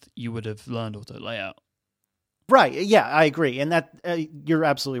month, you would have learned auto layout. Right. Yeah, I agree. And that you're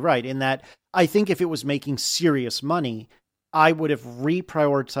absolutely right in that I think if it was making serious money, I would have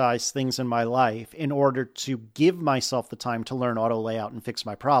reprioritized things in my life in order to give myself the time to learn auto layout and fix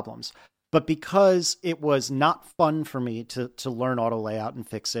my problems. But because it was not fun for me to learn auto layout and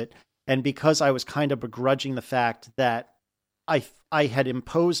fix it, and because I was kind of begrudging the fact that I had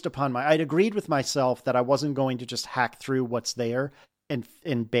imposed upon I'd agreed with myself that I wasn't going to just hack through what's there and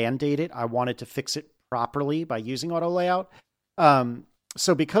Band-Aid it. I wanted to fix it properly by using auto layout.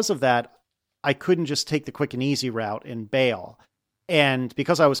 So because of that, I couldn't just take the quick and easy route and bail. And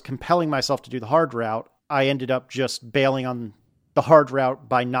because I was compelling myself to do the hard route, I ended up just bailing on the hard route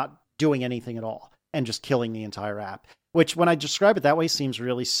by not doing anything at all and just killing the entire app, which when I describe it that way seems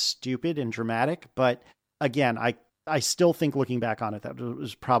really stupid and dramatic. But again, I still think looking back on it, that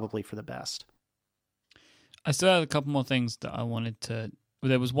was probably for the best. I still had a couple more things that I wanted to...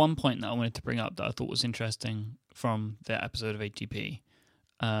 There was one point that I wanted to bring up that I thought was interesting from the episode of ATP.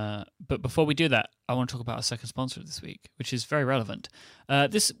 But before we do that, I want to talk about our second sponsor this week, which is very relevant.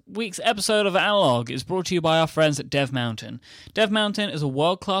 This week's episode of Analog is brought to you by our friends at Dev Mountain. Dev Mountain is a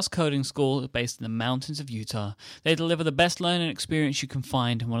world-class coding school based in the mountains of Utah. They deliver the best learning experience you can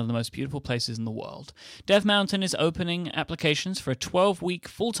find in one of the most beautiful places in the world. Dev Mountain is opening applications for a 12-week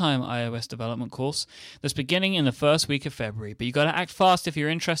full-time iOS development course that's beginning in the first week of February. But you got to act fast if you're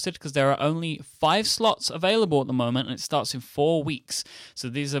interested, because there are only 5 slots available at the moment, and it starts in 4 weeks. So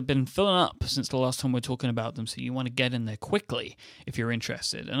these have been filling up since the last time we're talking about them, so you want to get in there quickly if you're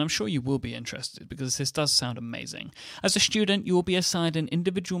interested, and I'm sure you will be interested because this does sound amazing. As a student, you will be assigned an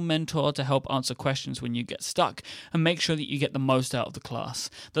individual mentor to help answer questions when you get stuck and make sure that you get the most out of the class.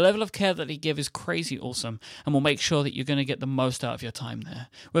 The level of care that they give is crazy awesome and will make sure that you're going to get the most out of your time there.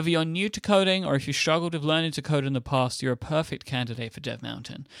 Whether you're new to coding or if you struggled with learning to code in the past, you're a perfect candidate for Dev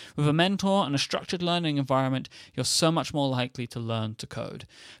Mountain. With a mentor and a structured learning environment, you're so much more likely to learn to code.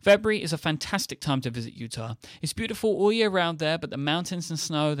 February is a fantastic time to visit Utah. It's beautiful all year round there, but the mountains and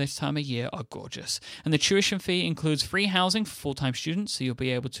snow this time of year are gorgeous. And the tuition fee includes free housing for full-time students, so you'll be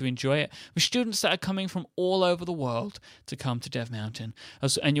able to enjoy it with students that are coming from all over the world to come to Dev Mountain.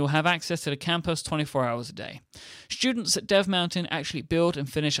 And you'll have access to the campus 24 hours a day. Students at Dev Mountain actually build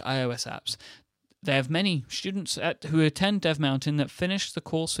and finish iOS apps. They have many students who attend Dev Mountain that finish the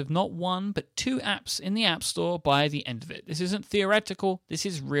course with not 1 but 2 apps in the App Store by the end of it. This isn't theoretical, this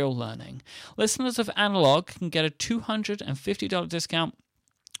is real learning. Listeners of Analog can get a $250 discount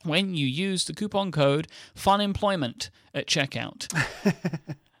when you use the coupon code FUNEMPLOYMENT at checkout.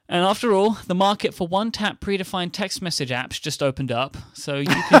 And after all, the market for one-tap predefined text message apps just opened up, so you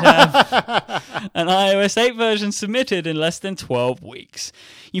can have an iOS 8 version submitted in less than 12 weeks.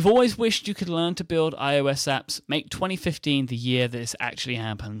 You've always wished you could learn to build iOS apps. Make 2015 the year this actually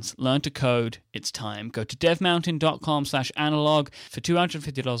happens. Learn to code. It's time. Go to devmountain.com/analog for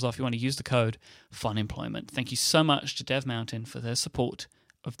 $250 off. You want to use the code FUNEMPLOYMENT. Thank you so much to Dev Mountain for their support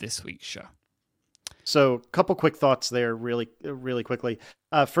of this week's show. So a couple quick thoughts there really quickly.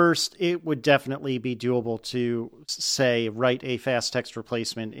 First, it would definitely be doable to, say, write a fast text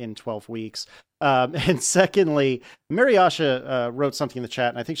replacement in 12 weeks. And secondly, Mariasha wrote something in the chat,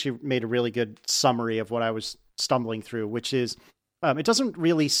 and I think she made a really good summary of what I was stumbling through, which is it doesn't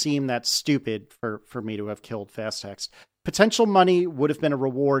really seem that stupid for me to have killed fast text. Potential money would have been a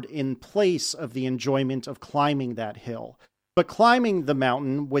reward in place of the enjoyment of climbing that hill. But climbing the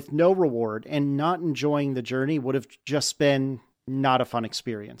mountain with no reward and not enjoying the journey would have just been not a fun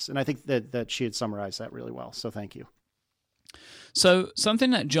experience. And I think that she had summarized that really well. So thank you. So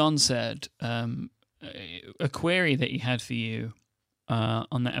something that John said, a query that he had for you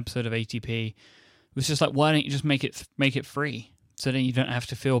on that episode of ATP was just like, why don't you just make it free? So then you don't have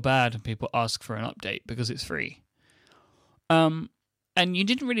to feel bad when people ask for an update because it's free. And you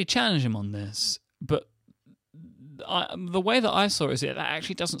didn't really challenge him on this, but the way that I saw it is that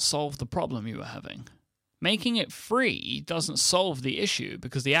actually doesn't solve the problem you were having. Making it free doesn't solve the issue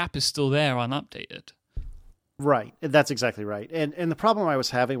because the app is still there unupdated. Right. That's exactly right. And the problem I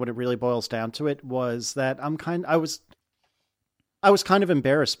was having when it really boils down to it was that I was kind of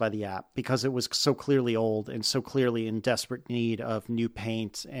embarrassed by the app because it was so clearly old and so clearly in desperate need of new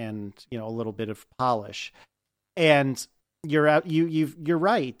paint and, a little bit of polish. And you're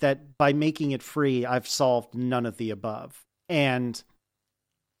right that by making it free, I've solved none of the above. And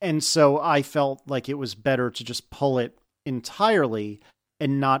so I felt like it was better to just pull it entirely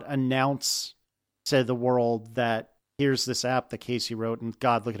and not announce to the world that here's this app that Casey wrote and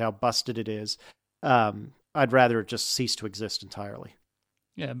God, look at how busted it is. I'd rather it just cease to exist entirely.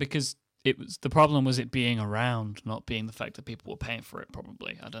 Yeah, because the problem was it being around, not being the fact that people were paying for it.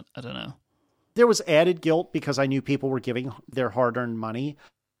 Probably, I don't know. There was added guilt because I knew people were giving their hard-earned money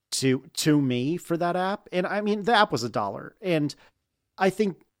to me for that app. And I mean, the app was $1. And I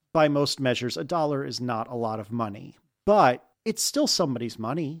think by most measures, $1 is not a lot of money, but it's still somebody's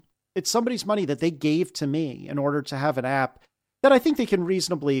money. It's somebody's money that they gave to me in order to have an app that I think they can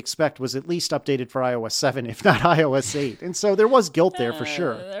reasonably expect was at least updated for iOS 7, if not iOS 8. And so there was guilt there for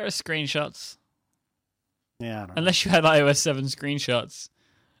sure. There are screenshots. Yeah, I don't know. Unless you had iOS 7 screenshots.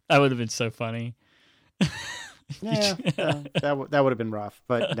 That would have been so funny. Yeah, that would have been rough.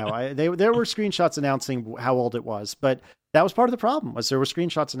 But no, there were screenshots announcing how old it was. But that was part of the problem, was there were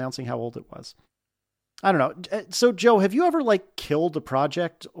screenshots announcing how old it was. I don't know. So, Joe, have you ever like killed a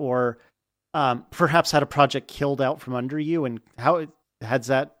project or perhaps had a project killed out from under you? And how has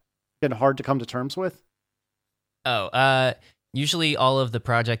that been hard to come to terms with? Usually all of the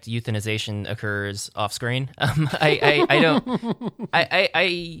project euthanization occurs off screen. I don't.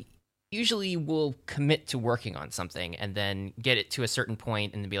 I usually will commit to working on something and then get it to a certain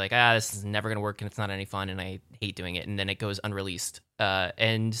point and then be like, this is never going to work and it's not any fun and I hate doing it, and then it goes unreleased.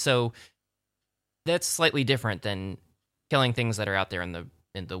 And so that's slightly different than killing things that are out there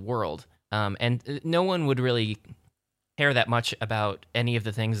in the world. And no one would really care that much about any of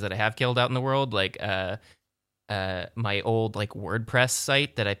the things that I have killed out in the world, like my old like WordPress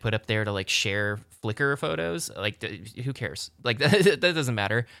site that I put up there to like share Flickr photos. Like, who cares? Like that doesn't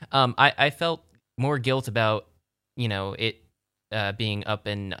matter. I felt more guilt about it being up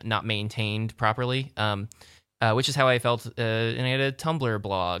and not maintained properly, which is how I felt. And I had a Tumblr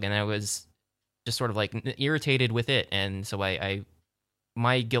blog, and I was just sort of like irritated with it, and so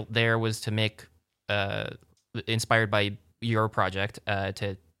my guilt there was to make inspired by your project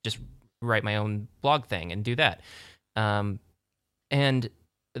to just write my own blog thing and do that. And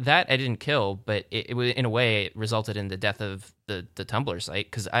that I didn't kill, but it was, in a way, it resulted in the death of the Tumblr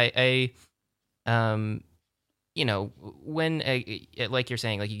site. Because when like you're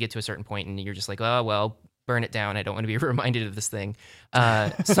saying, like you get to a certain point and you're just like, oh, well, burn it down. I don't want to be reminded of this thing.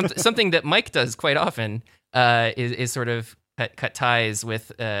 Something that Mike does quite often is sort of cut ties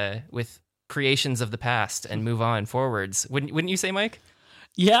with creations of the past and move on forwards. Wouldn't you say, Mike?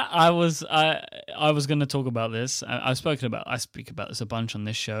 Yeah, I was going to talk about this. I speak about this a bunch on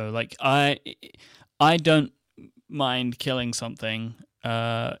this show. Like I don't mind killing something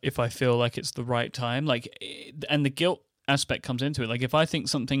if I feel like it's the right time. Like, and the guilt aspect comes into it. Like if I think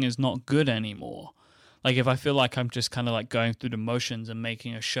something is not good anymore, like if I feel like I'm just kind of like going through the motions and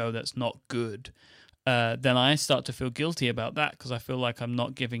making a show that's not good, then I start to feel guilty about that because I feel like I'm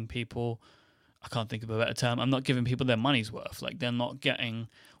not giving people. I can't think of a better term. I'm not giving people their money's worth. Like they're not getting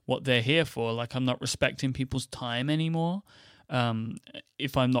what they're here for. Like I'm not respecting people's time anymore.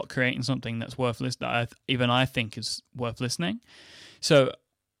 If I'm not creating something that's worth listening, that even I think is worth listening. So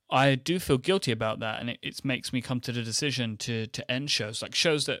I do feel guilty about that, and it makes me come to the decision to end shows, like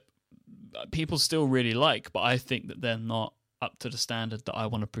shows that people still really like, but I think that they're not up to the standard that I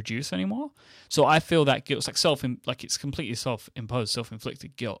want to produce anymore. So I feel that guilt. It's like it's completely self-imposed,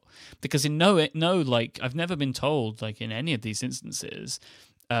 self-inflicted guilt. Because like I've never been told, like in any of these instances,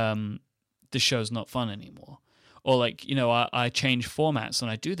 the show's not fun anymore. Or like, I change formats, and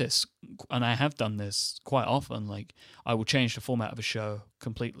I do this, and I have done this quite often. Like I will change the format of a show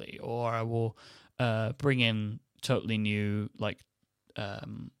completely, or I will bring in totally new, like I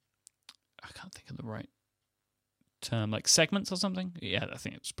can't think of the right term, like segments or something. Yeah, I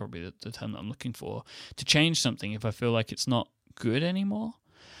think it's probably the term that I'm looking for, to change something if I feel like it's not good anymore.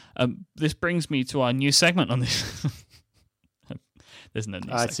 This brings me to our new segment on this. There's no new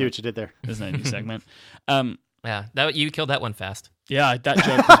segment. I see what you did there. There's no new segment. Yeah, you killed that one fast. Yeah, that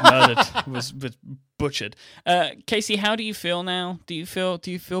joke was murdered. was butchered. Casey, how do you feel now? Do you feel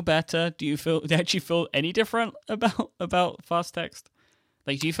better? Do you actually feel any different about fast text?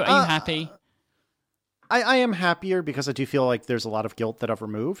 Like, are you happy? I am happier because I do feel like there's a lot of guilt that I've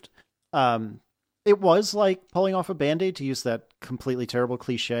removed. It was like pulling off a Band-Aid, to use that completely terrible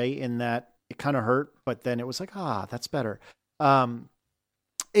cliche, in that it kind of hurt, but then it was like, that's better. I'm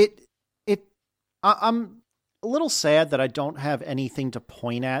a little sad that I don't have anything to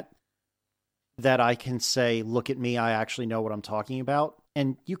point at that I can say, look at me, I actually know what I'm talking about.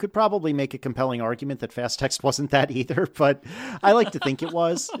 And you could probably make a compelling argument that fast text wasn't that either, but I like to think it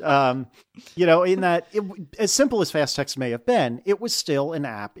was. In that, as simple as fast text may have been, it was still an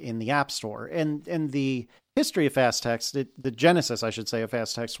app in the App Store. And the history of fast text, the genesis, I should say, of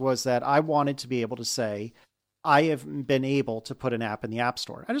fast text was that I wanted to be able to say, I have been able to put an app in the App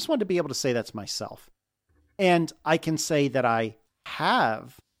Store. I just wanted to be able to say that to myself. And I can say that I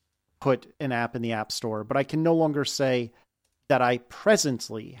have put an app in the App Store, but I can no longer say that I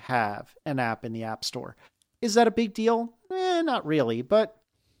presently have an app in the App Store. Is that a big deal? Not really. But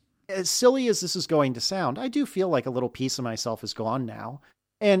as silly as this is going to sound, I do feel like a little piece of myself is gone now.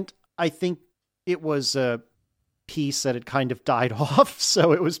 And I think it was a piece that had kind of died off,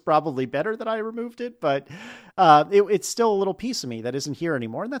 so it was probably better that I removed it. But it's still a little piece of me that isn't here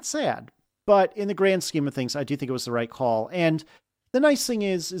anymore, and that's sad. But in the grand scheme of things, I do think it was the right call. And the nice thing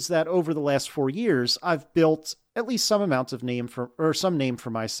is that over the last 4 years, I've built at least some amount of name for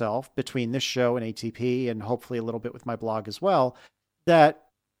myself between this show and ATP, and hopefully a little bit with my blog as well, that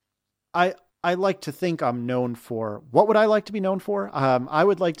I like to think I'm known for. What would I like to be known for? I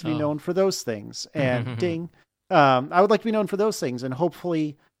would like to be known for those things. And ding. I would like to be known for those things, and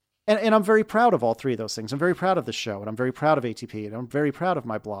hopefully, and I'm very proud of all three of those things. I'm very proud of the show, and I'm very proud of ATP, and I'm very proud of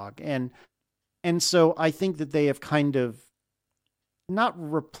my blog. And so I think that they have kind of not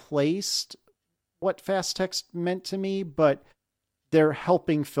replaced what fast text meant to me, but they're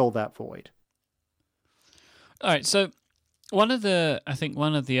helping fill that void. All right, so one of the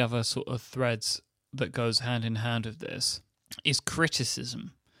other sort of threads that goes hand in hand with this is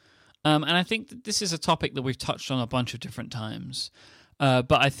criticism. And I think that this is a topic that we've touched on a bunch of different times.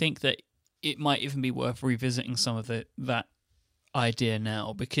 But I think that it might even be worth revisiting some of that idea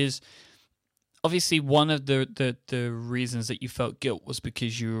now, because obviously one of the reasons that you felt guilt was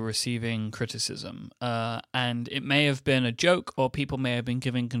because you were receiving criticism. And it may have been a joke, or people may have been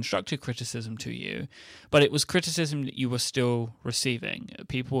giving constructive criticism to you, but it was criticism that you were still receiving.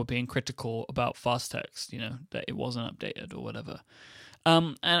 People were being critical about fast text, that it wasn't updated or whatever.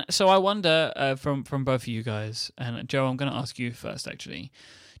 And so I wonder, from both of you guys, and Joe, I'm going to ask you first, actually.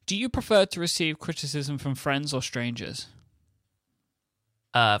 Do you prefer to receive criticism from friends or strangers?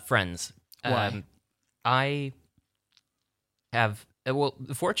 Friends. Why? I have,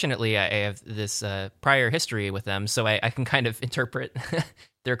 fortunately, I have this prior history with them, so I can kind of interpret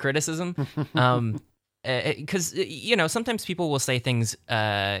their criticism. Because, sometimes people will say things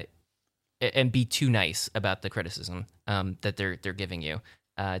and be too nice about the criticism that they're giving you,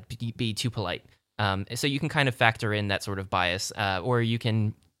 be too polite. So you can kind of factor in that sort of bias, or you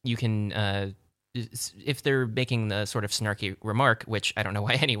can if they're making the sort of snarky remark, which I don't know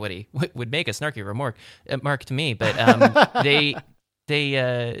why anybody would make a snarky remark to me, but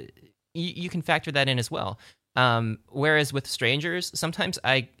you can factor that in as well. Whereas with strangers, sometimes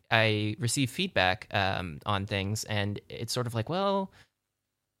I receive feedback on things, and it's sort of like, well,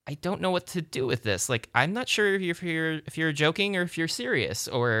 I don't know what to do with this. Like, I'm not sure if you're joking or if you're serious,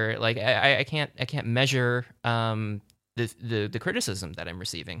 or like I can't measure the criticism that I'm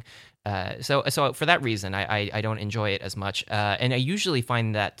receiving. So for that reason, I don't enjoy it as much, and I usually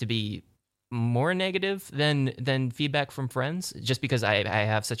find that to be more negative than feedback from friends, just because I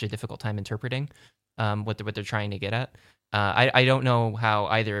have such a difficult time interpreting what they're trying to get at. I don't know how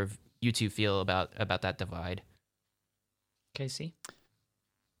either of you two feel about that divide. Casey?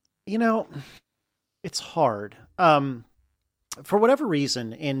 It's hard. For whatever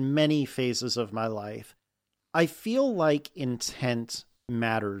reason, in many phases of my life, I feel like intent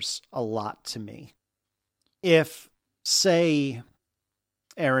matters a lot to me. If, say,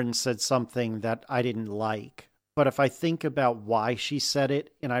 Erin said something that I didn't like, but if I think about why she said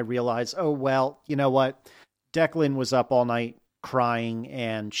it and I realize, oh, well, you know what? Declan was up all night crying,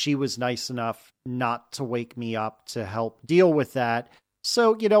 and she was nice enough not to wake me up to help deal with that.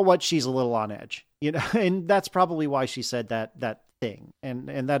 So, you know what? She's a little on edge, and that's probably why she said that thing.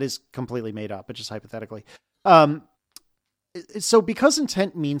 And that is completely made up, but just hypothetically. So because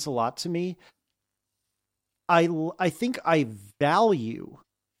intent means a lot to me, I think I value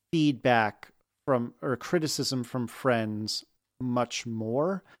feedback from, or criticism from, friends much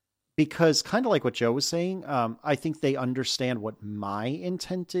more, because kind of like what Joe was saying, I think they understand what my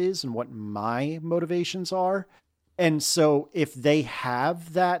intent is and what my motivations are. And so if they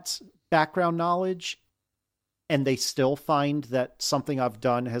have that background knowledge and they still find that something I've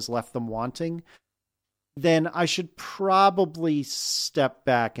done has left them wanting, then I should probably step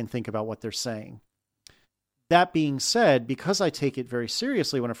back and think about what they're saying. That being said, because I take it very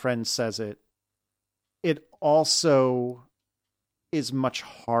seriously when a friend says it, it also is much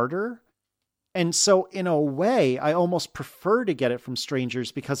harder. And so in a way, I almost prefer to get it from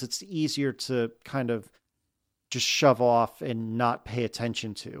strangers, because it's easier to kind of just shove off and not pay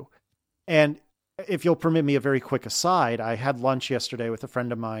attention to. And if you'll permit me a very quick aside, I had lunch yesterday with a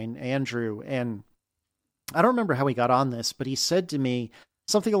friend of mine, Andrew, and I don't remember how he got on this, but he said to me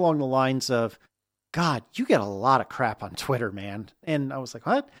something along the lines of, God, you get a lot of crap on Twitter, man. And I was like,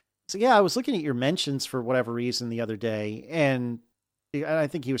 what? So yeah, I was looking at your mentions for whatever reason the other day, and I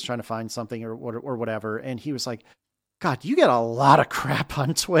think he was trying to find something or whatever. And he was like, God, you get a lot of crap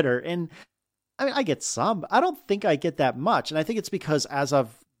on Twitter. And I mean, I get some. I don't think I get that much. And I think it's because as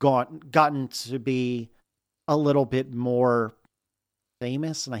I've gotten to be a little bit more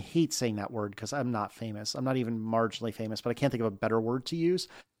famous, and I hate saying that word because I'm not famous. I'm not even marginally famous, but I can't think of a better word to use.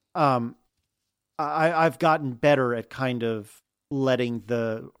 I've gotten better at kind of letting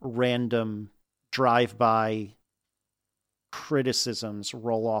the random drive-by criticisms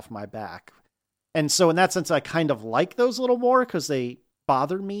roll off my back. And so in that sense, I kind of like those a little more because they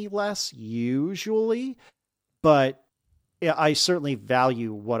bother me less usually. But yeah, I certainly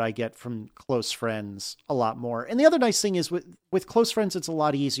value what I get from close friends a lot more. And the other nice thing is with close friends, it's a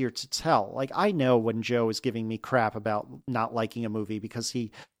lot easier to tell. Like I know when Joe is giving me crap about not liking a movie because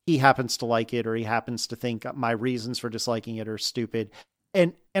he happens to like it, or he happens to think my reasons for disliking it are stupid.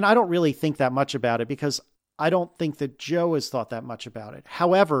 And I don't really think that much about it because I don't think that Joe has thought that much about it.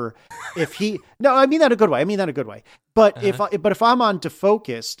 However, no, I mean that in a good way. But if I'm on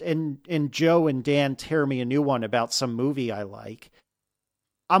Defocused and Joe and Dan tear me a new one about some movie I like,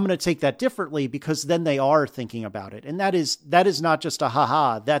 I'm going to take that differently because then they are thinking about it. And that is not just a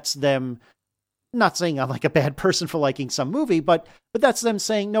haha. That's them not saying I'm like a bad person for liking some movie, but that's them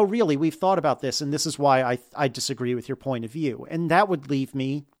saying, no, really, we've thought about this. And this is why I disagree with your point of view. And that would leave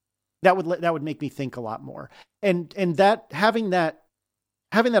me, that would make me think a lot more. And that having that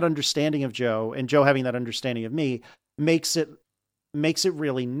understanding of Joe and Joe having that understanding of me makes it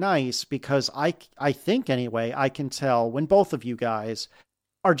really nice because I think anyway, I can tell when both of you guys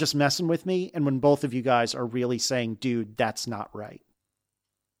are just messing with me and when both of you guys are really saying, dude, that's not right.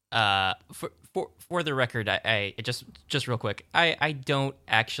 For the record, I just real quick, I don't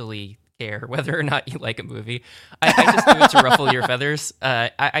actually care whether or not you like a movie. I just do it to ruffle your feathers.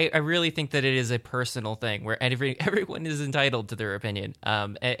 I really think that it is a personal thing where everyone is entitled to their opinion.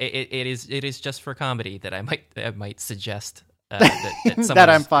 It is just for comedy that I might suggest that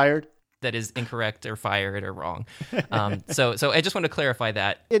I'm fired. That is incorrect or fired or wrong. So I just want to clarify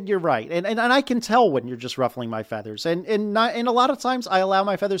that. And you're right. And I can tell when you're just ruffling my feathers. And a lot of times I allow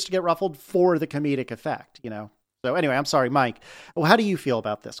my feathers to get ruffled for the comedic effect, you know? So anyway, I'm sorry, Mike. Well, how do you feel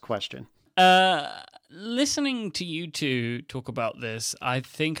about this question? Listening to you two talk about this, I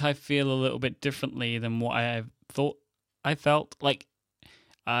think I feel a little bit differently than what I thought I felt. Like,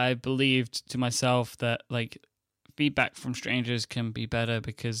 I believed to myself that, like, feedback from strangers can be better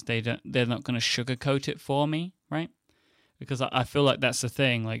because they're not going to sugarcoat it for me, right? Because I feel like that's the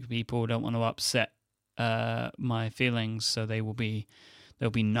thing. Like, people don't want to upset my feelings, so they'll be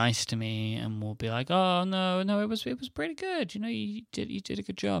nice to me and will be like, oh no, it was pretty good, you know, you did a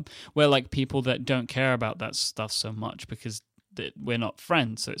good job. Where like people that don't care about that stuff so much because we're not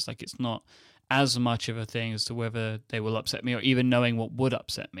friends, so it's like it's not as much of a thing as to whether they will upset me or even knowing what would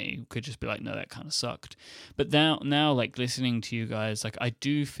upset me. Could just be like, no, that kind of sucked. But now like listening to you guys, like I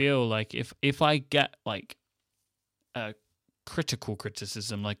do feel like if I get like a critical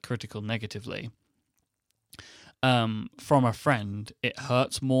criticism, like critical negatively, from a friend, it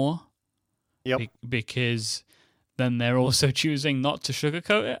hurts more. Yep. Because then they're also choosing not to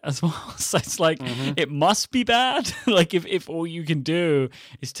sugarcoat it as well. So it's like, It must be bad. Like if all you can do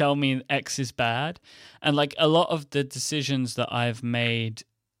is tell me X is bad. And like a lot of the decisions that I've made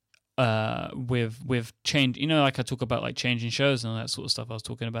with change, you know, like I talk about like changing shows and all that sort of stuff. I was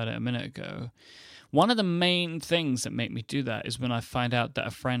talking about it a minute ago. One of the main things that make me do that is when I find out that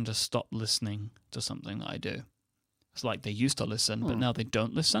a friend has stopped listening to something that I do. It's like they used to listen, but now they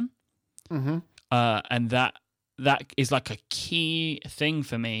don't listen. Mm-hmm. And that is like a key thing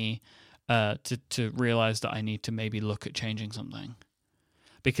for me to realize that I need to maybe look at changing something.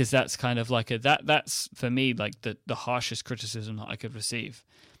 Because that's kind of like that's for me like the harshest criticism that I could receive.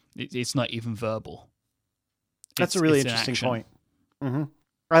 It's not even verbal. That's a really interesting point. Mm-hmm.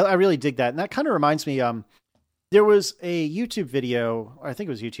 I really dig that. And that kind of reminds me, there was a YouTube video, I think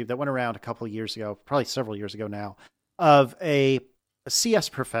it was YouTube, that went around a couple of years ago, probably several years ago now, of a CS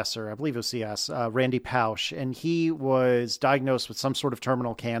professor, I believe it was CS, Randy Pausch, and he was diagnosed with some sort of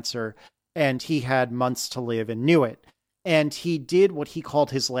terminal cancer, and he had months to live and knew it. And he did what he called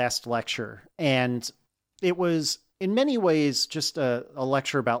his last lecture. And it was, in many ways, just a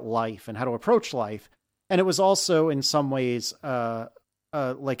lecture about life and how to approach life. And it was also, in some ways,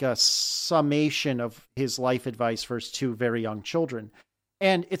 like a summation of his life advice for his two very young children.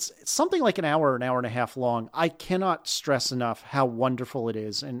 And it's something like an hour and a half long. I cannot stress enough how wonderful it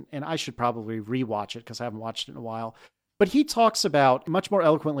is. And I should probably rewatch it because I haven't watched it in a while. But he talks about, much more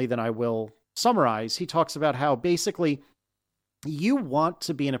eloquently than I will summarize, he talks about how basically you want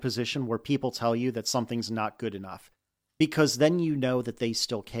to be in a position where people tell you that something's not good enough, because then you know that they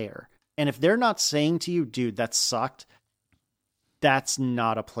still care. And if they're not saying to you, dude, that sucked, that's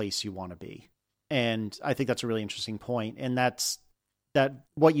not a place you want to be. And I think that's a really interesting point. And that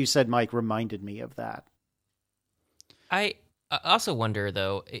what you said, Mike, reminded me of that. I also wonder,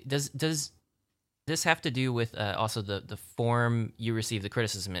 though, does this have to do with also the form you receive the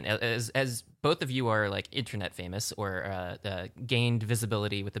criticism in? As both of you are like internet famous or gained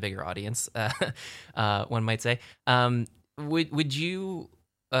visibility with a bigger audience, one might say, would you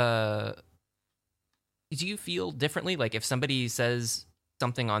do you feel differently? Like if somebody says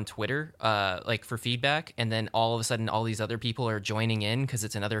something on Twitter, like for feedback, and then all of a sudden all these other people are joining in because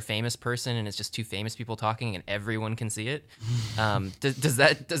it's another famous person and it's just two famous people talking and everyone can see it. Does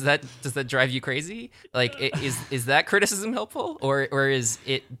that drive you crazy? Like, is that criticism helpful, or is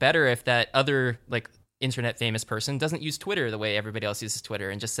it better if that other like internet famous person doesn't use Twitter the way everybody else uses Twitter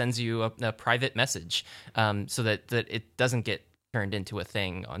and just sends you a private message, so that it doesn't get turned into a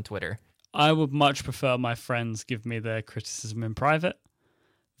thing on Twitter? I would much prefer my friends give me their criticism in private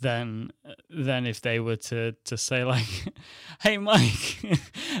than if they were to say like, "Hey Mike,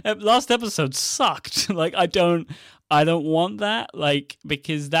 last episode sucked." Like I don't want that, like,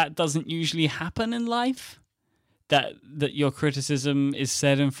 because that doesn't usually happen in life. That your criticism is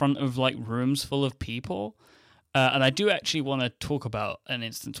said in front of like rooms full of people, and I do actually want to talk about an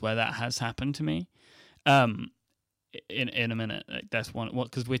instance where that has happened to me. In a minute, like that's one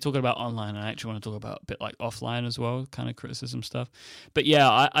because we're talking about online, and I actually want to talk about a bit like offline as well, kind of criticism stuff. But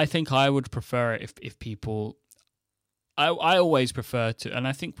yeah, I think I would prefer it if people. I always prefer to, and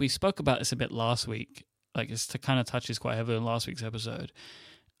I think we spoke about this a bit last week. Like it's to kind of touches quite heavily in last week's episode.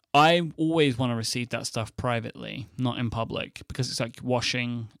 I always want to receive that stuff privately, not in public, because it's like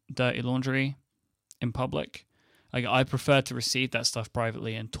washing dirty laundry in public. Like I prefer to receive that stuff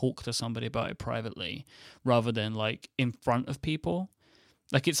privately and talk to somebody about it privately rather than like in front of people.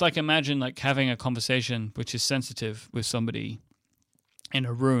 Like it's like imagine like having a conversation which is sensitive with somebody in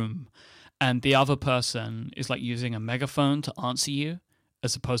a room and the other person is like using a megaphone to answer you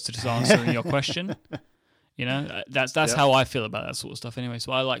as opposed to just answering your question. You know, that's yep. How I feel about that sort of stuff anyway.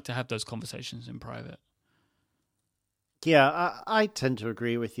 So I like to have those conversations in private. Yeah, I tend to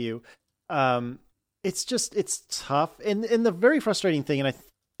agree with you. It's tough. And the very frustrating thing, and I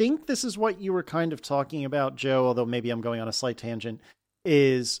think this is what you were kind of talking about, Joe, although maybe I'm going on a slight tangent,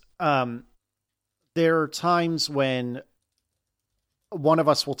 is there are times when one of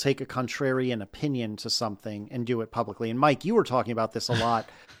us will take a contrarian opinion to something and do it publicly. And Mike, you were talking about this a lot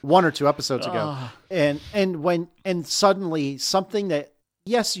 1 or 2 episodes ago. And suddenly something that,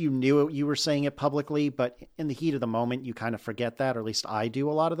 yes, you knew it, you were saying it publicly, but in the heat of the moment, you kind of forget that, or at least I do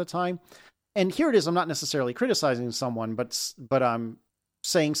a lot of the time. And here it is. I'm not necessarily criticizing someone, but I'm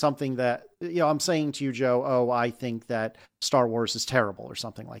saying something that, I'm saying to you, Joe, oh, I think that Star Wars is terrible or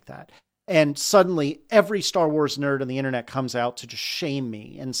something like that. And suddenly every Star Wars nerd on the internet comes out to just shame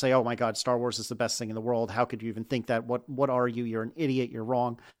me and say, oh my God, Star Wars is the best thing in the world. How could you even think that? What are you? You're an idiot. You're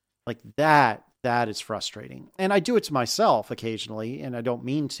wrong. Like that is frustrating. And I do it to myself occasionally, and I don't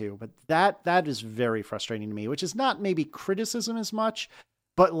mean to, but that is very frustrating to me, which is not maybe criticism as much,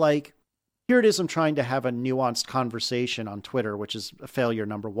 but like, here it is, I'm trying to have a nuanced conversation on Twitter, which is a failure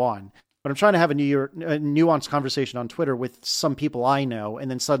number 1. But I'm trying to have a nuanced conversation on Twitter with some people I know, and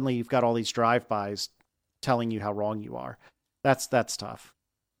then suddenly you've got all these drive-bys telling you how wrong you are. That's tough.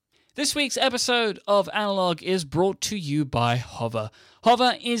 This week's episode of Analog is brought to you by Hover.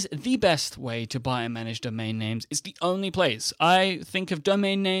 Hover is the best way to buy and manage domain names. It's the only place I think of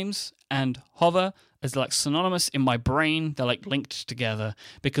domain names and Hover as like synonymous in my brain. They're like linked together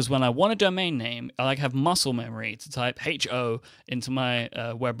because when I want a domain name, I like have muscle memory to type HO into my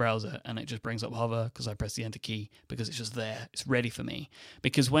web browser and it just brings up Hover because I press the enter key because it's just there. It's ready for me.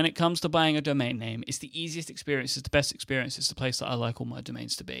 Because when it comes to buying a domain name, it's the easiest experience. It's the best experience. It's the place that I like all my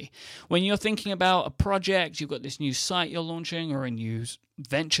domains to be. When you're thinking about a project, you've got this new site you're launching or a new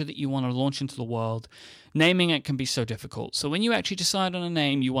venture that you want to launch into the world, naming it can be so difficult. So when you actually decide on a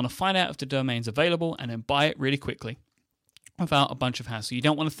name, you want to find out if the domain's available and then buy it really quickly without a bunch of hassle. You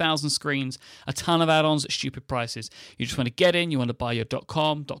don't want 1,000 screens, a ton of add-ons at stupid prices. You just want to get in, you want to buy your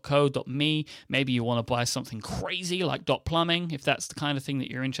 .com, .co, .me. Maybe you want to buy something crazy like .plumbing, if that's the kind of thing that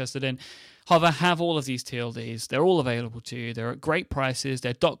you're interested in. Hover have all of these TLDs. They're all available to you. They're at great prices.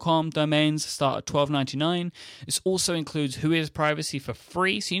 Their .com domains start at $12.99. This also includes Whois Privacy for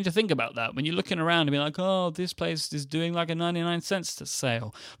free. So you need to think about that. When you're looking around and be like, oh, this place is doing like a 99 cents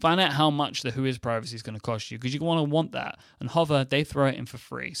sale. Find out how much the Whois Privacy is going to cost you because you want that. And Hover, they throw it in for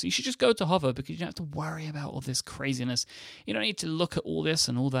free. So you should just go to Hover because you don't have to worry about all this craziness. You don't need to look at all this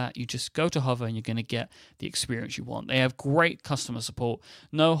and all that. You just go to Hover and you're going to get the experience you want. They have great customer support.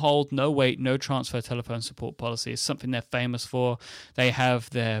 No hold, no wait, no transfer telephone support policy. Is something they're famous for. They have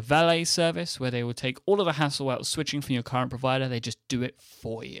their valet service where they will take all of the hassle out of switching from your current provider. They just do it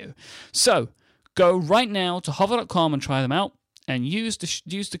for you. So go right now to hover.com and try them out and use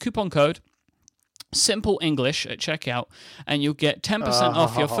the coupon code Simple English at checkout, and you'll get 10%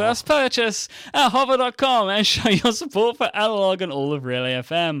 off your first purchase at hover.com and show your support for Analog and all of Relay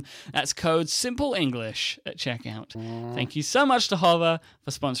FM. That's code Simple English at checkout. Thank you so much to Hover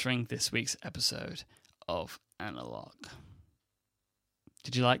for sponsoring this week's episode of Analog.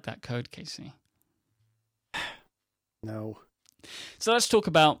 Did you like that code, Casey? No. So let's talk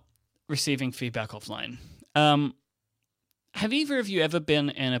about receiving feedback offline. Have either of you ever been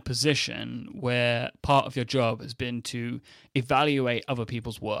in a position where part of your job has been to evaluate other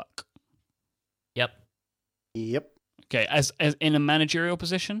people's work? Yep. Yep. Okay, as in a managerial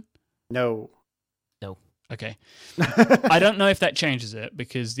position? No. Okay. I don't know if that changes it,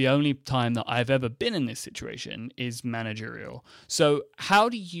 because the only time that I've ever been in this situation is managerial. So how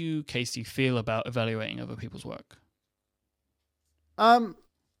do you, Casey, feel about evaluating other people's work? I'm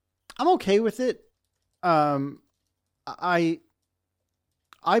okay with it. I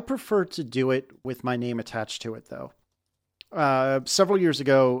prefer to do it with my name attached to it, though. Several years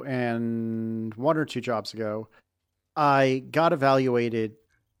ago, and 1 or 2 jobs ago, I got evaluated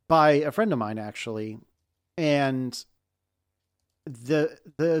by a friend of mine, actually, and the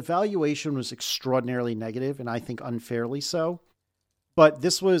evaluation was extraordinarily negative, and I think unfairly so. But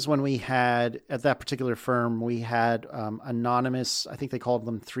this was when we had, at that particular firm, we had anonymous, I think they called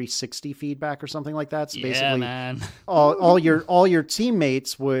them 360 feedback or something like that. So basically, man. all your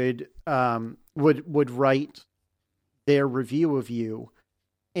teammates would write their review of you,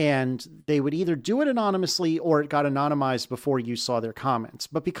 and they would either do it anonymously or it got anonymized before you saw their comments.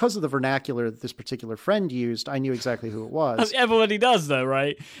 But because of the vernacular that this particular friend used, I knew exactly who it was. Everybody does, though,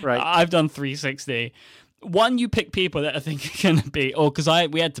 right? Right. I've done 360. One, you pick people that I think are going to be, or because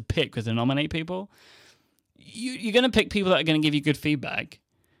we had to pick to nominate people. You're going to pick people that are going to give you good feedback,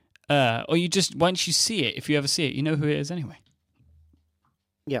 or you just, once you see it, if you ever see it, you know who it is anyway.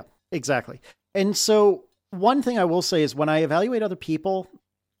 Yeah, exactly. And so one thing I will say is when I evaluate other people,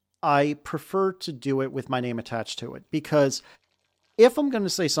 I prefer to do it with my name attached to it, because if I'm going to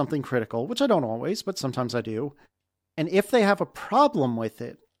say something critical, which I don't always, but sometimes I do, and if they have a problem with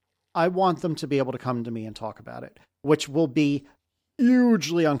it, I want them to be able to come to me and talk about it, which will be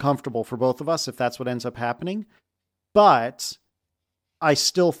hugely uncomfortable for both of us if that's what ends up happening. But I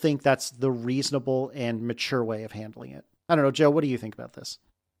still think that's the reasonable and mature way of handling it. I don't know, Joe, what do you think about this?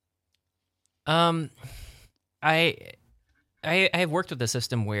 I've worked with a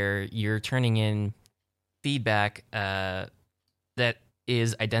system where you're turning in feedback that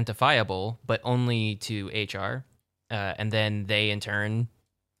is identifiable, but only to HR, and then they in turn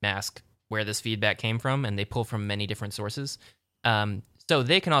mask where this feedback came from, and they pull from many different sources. So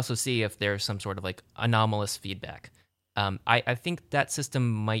they can also see if there's some sort of like anomalous feedback. I think that system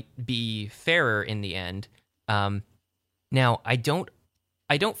might be fairer in the end. Now, I don't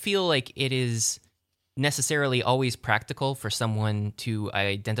feel like it is necessarily always practical for someone to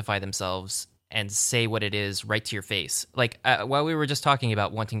identify themselves and say what it is right to your face. Like while we were just talking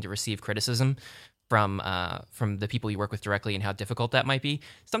about wanting to receive criticism from the people you work with directly and how difficult that might be,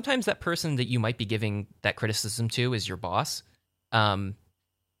 sometimes that person that you might be giving that criticism to is your boss.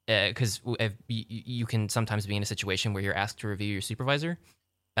 Because you can sometimes be in a situation where you're asked to review your supervisor,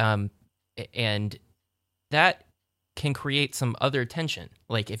 and that can create some other tension.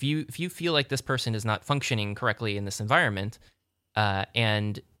 Like if you feel like this person is not functioning correctly in this environment,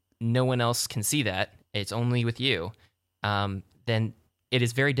 and no one else can see that, it's only with you, then it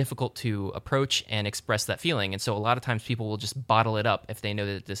is very difficult to approach and express that feeling. And so a lot of times people will just bottle it up if they know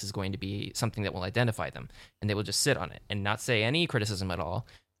that this is going to be something that will identify them, and they will just sit on it and not say any criticism at all,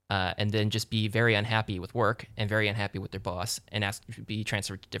 and then just be very unhappy with work and very unhappy with their boss and ask to be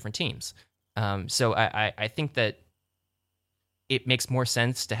transferred to different teams. So I think that it makes more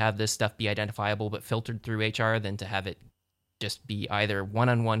sense to have this stuff be identifiable but filtered through HR than to have it just be either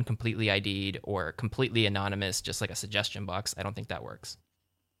one-on-one completely ID'd or completely anonymous, just like a suggestion box. I don't think that works.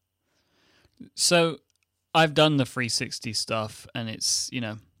 So I've done the 360 stuff, and it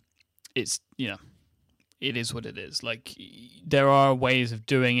is what it is. Like, there are ways of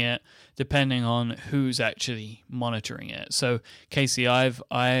doing it depending on who's actually monitoring it. So Casey, I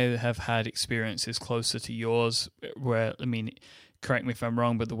have had experiences closer to yours where, I mean, correct me if I'm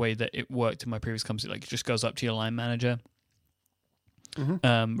wrong, but the way that it worked in my previous company, like, it just goes up to your line manager.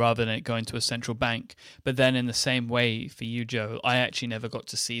 Mm-hmm. Rather than it going to a central bank. But then in the same way for you, Joe, I actually never got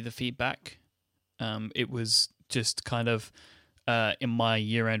to see the feedback. It was just kind of in my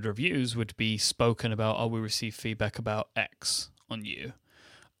year-end reviews would be spoken about, we received feedback about X on you.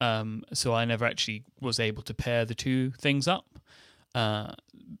 So I never actually was able to pair the two things up.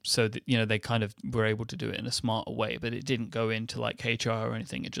 So that, they kind of were able to do it in a smarter way, but it didn't go into like HR or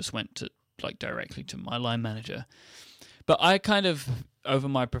anything. It just went to like directly to my line manager. But I kind of, over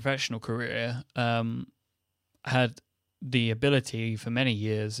my professional career, had the ability for many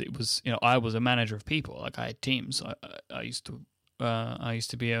years. It was, I was a manager of people. Like, I had teams. I used to I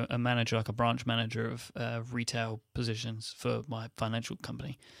used to be a manager, like a branch manager of retail positions for my financial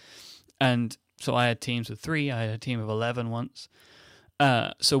company. And so I had teams of 3. I had a team of 11 once.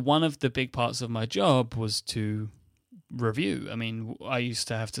 So one of the big parts of my job was to review. I mean, I used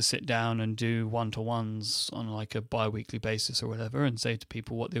to have to sit down and do one-to-ones on like a bi-weekly basis or whatever, and say to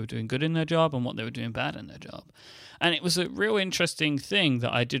people what they were doing good in their job and what they were doing bad in their job. And it was a real interesting thing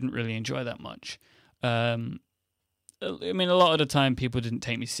that I didn't really enjoy that much. I mean, a lot of the time people didn't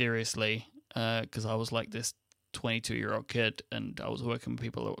take me seriously because I was like this 22-year-old kid, and I was working with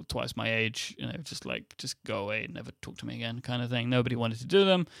people that were twice my age, just go away and never talk to me again kind of thing. Nobody wanted to do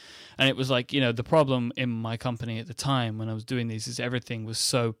them. And it was like, the problem in my company at the time when I was doing these is everything was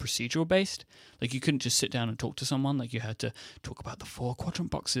so procedural based. Like, you couldn't just sit down and talk to someone. Like, you had to talk about the 4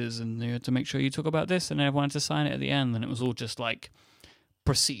 quadrant boxes, and you had to make sure you talk about this, and everyone had to sign it at the end. And it was all just like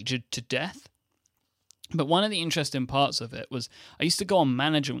procedured to death. But one of the interesting parts of it was I used to go on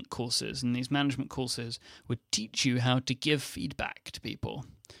management courses, and these management courses would teach you how to give feedback to people.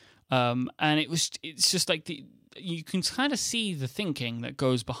 And it's just like you can kind of see the thinking that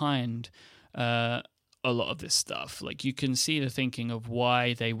goes behind a lot of this stuff. Like, you can see the thinking of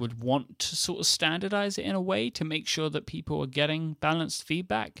why they would want to sort of standardize it in a way to make sure that people are getting balanced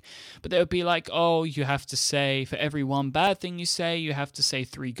feedback. But they would be like, oh, you have to say, for every one bad thing you say, you have to say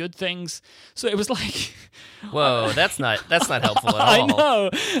 3 good things. So it was like, whoa, that's not helpful at all. I know.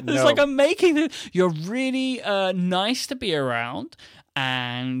 No. It's like, I'm making it. You're really nice to be around,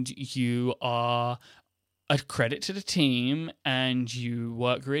 and you are a credit to the team, and you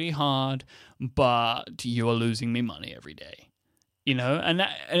work really hard, but you are losing me money every day, and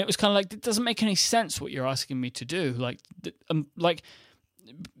it was kind of like, it doesn't make any sense what you're asking me to do.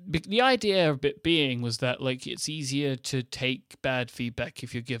 The idea of it being was that, like, it's easier to take bad feedback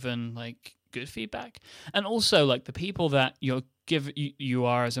if you're given like good feedback, and also like the people that you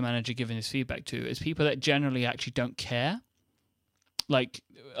are as a manager giving this feedback to is people that generally actually don't care. Like,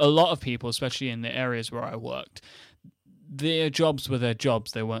 a lot of people, especially in the areas where I worked, their jobs were their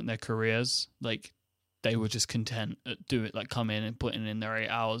jobs. They weren't their careers. Like, they were just content to come in and putting in their 8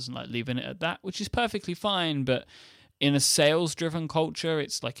 hours and like leaving it at that, which is perfectly fine. But in a sales-driven culture,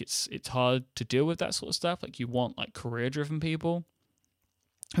 it's like it's hard to deal with that sort of stuff. Like, you want like career-driven people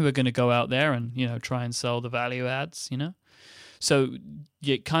who are going to go out there and try and sell the value adds. So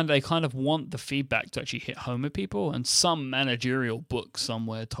they kind of want the feedback to actually hit home with people, and some managerial book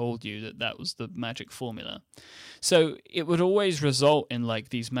somewhere told you that was the magic formula. So it would always result in like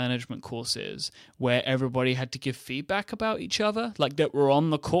these management courses where everybody had to give feedback about each other, like that were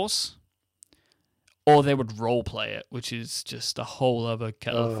on the course, or they would role play it, which is just a whole other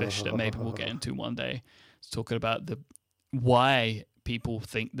kettle of fish that maybe we'll get into one day. It's talking about why people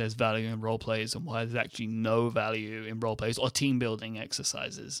think there's value in role plays and why there's actually no value in role plays or team building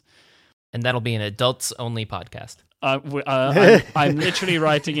exercises. And that'll be an adults only podcast. I'm literally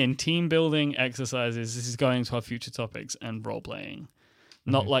writing in team building exercises. This is going to our future topics, and role playing.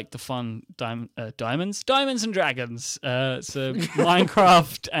 Not like the fun Diamonds and Dragons. So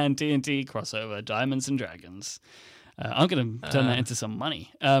Minecraft and D&D crossover, Diamonds and Dragons. I'm going to turn that into some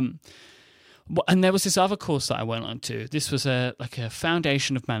money. And there was this other course that I went on to. This was a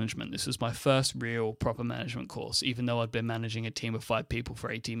foundation of management. This was my first real proper management course, even though I'd been managing a team of 5 people for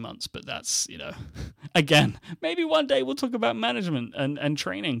 18 months. But that's, again, maybe one day we'll talk about management and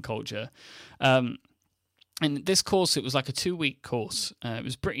training culture. And this course, it was like a 2-week course. It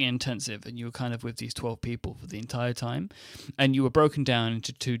was pretty intensive, and you were kind of with these 12 people for the entire time. And you were broken down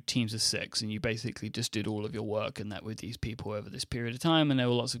into 2 teams of 6, and you basically just did all of your work and that with these people over this period of time. And there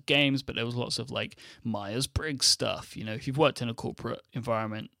were lots of games, but there was lots of like Myers-Briggs stuff. If you've worked in a corporate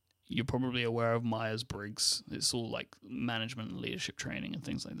environment, you're probably aware of Myers-Briggs. It's all like management and leadership training and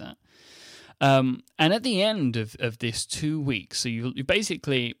things like that. And at the end of this 2 weeks, so you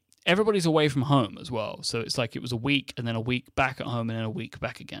basically... everybody's away from home as well. So it's like it was a week and then a week back at home and then a week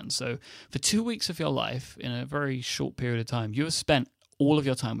back again. So for 2 weeks of your life in a very short period of time, you have spent all of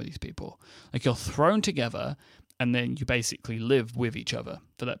your time with these people. Like, you're thrown together and then you basically live with each other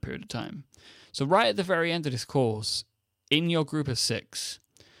for that period of time. So right at the very end of this course, in your group of 6,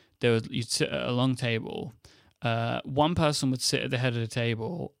 you'd sit at a long table. One person would sit at the head of the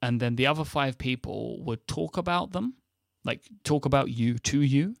table, and then the other 5 people would talk about them, like talk about you to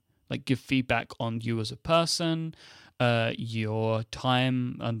you. Like, give feedback on you as a person, your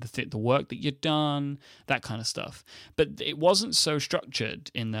time and the work that you've done, that kind of stuff. But it wasn't so structured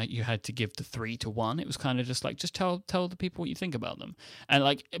in that you had to give the 3 to 1. It was kind of just like, just tell the people what you think about them. And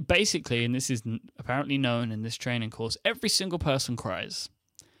like, basically, and this is apparently known in this training course, every single person cries.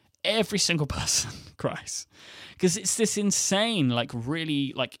 every single person cries. Because it's this insane, like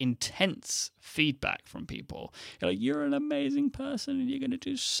really like intense feedback from people. You're like, you're an amazing person and you're going to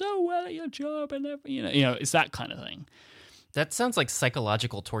do so well at your job and it's that kind of thing. That sounds like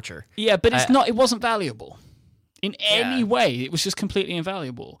psychological torture. Yeah, but it's not. It wasn't valuable in any way. It was just completely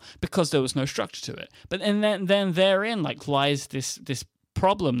invaluable because there was no structure to it. But and then therein like lies this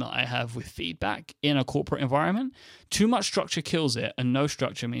problem that I have with feedback in a corporate environment. Too much structure kills it, and no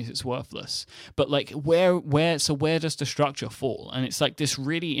structure means it's worthless. But like where does the structure fall? And it's like this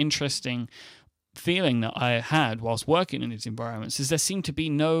really interesting feeling that I had whilst working in these environments is there seemed to be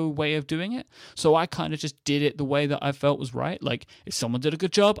no way of doing it. So I kind of just did it the way that I felt was right. Like if someone did a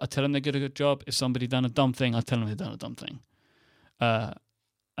good job, I tell them they did a good job. If somebody done a dumb thing, I tell them they done a dumb thing.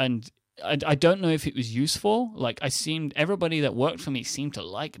 And I don't know if it was useful. Like everybody that worked for me seemed to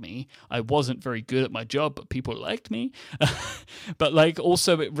like me. I wasn't very good at my job, but people liked me. But like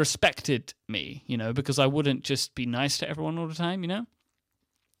also it respected me, because I wouldn't just be nice to everyone all the time,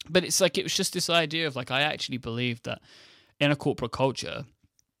 But it's like it was just this idea of like I actually believe that in a corporate culture,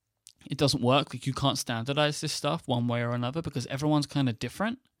 it doesn't work. Like you can't standardize this stuff one way or another because everyone's kind of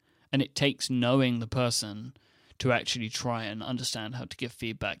different, and it takes knowing the person to actually try and understand how to give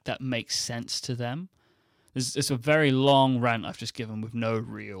feedback that makes sense to them. It's a very long rant I've just given with no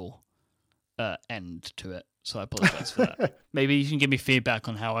real end to it, so I apologize for that. Maybe you can give me feedback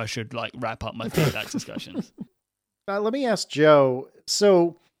on how I should like wrap up my feedback discussions. Let me ask Joe.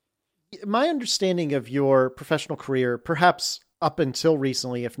 So my understanding of your professional career, perhaps up until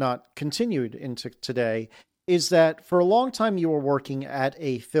recently, if not continued into today, is that for a long time you were working at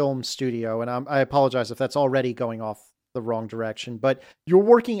a film studio, and I apologize if that's already going off the wrong direction, but you're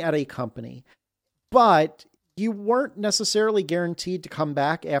working at a company, but you weren't necessarily guaranteed to come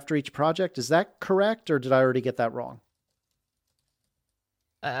back after each project. Is that correct, or did I already get that wrong?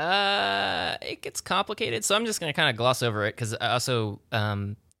 It gets complicated, so I'm just going to kind of gloss over it because also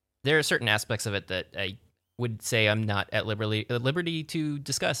there are certain aspects of it that I would say I'm not at liberty to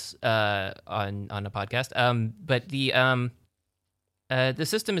discuss on a podcast. But the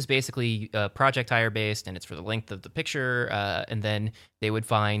system is basically project hire based, and it's for the length of the picture. And then they would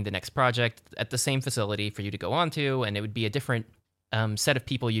find the next project at the same facility for you to go on to, and it would be a different set of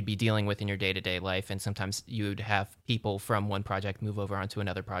people you'd be dealing with in your day-to-day life. And sometimes you'd have people from one project move over onto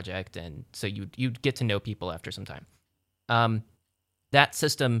another project, and so you'd get to know people after some time. That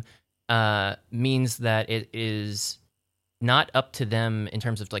system means that it is not up to them in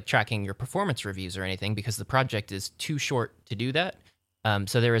terms of like tracking your performance reviews or anything because the project is too short to do that.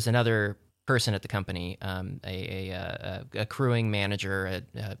 So there is another person at the company, a crewing manager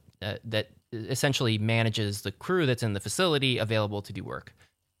that essentially manages the crew that's in the facility available to do work.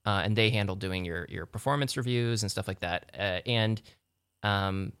 And they handle doing your performance reviews and stuff like that. And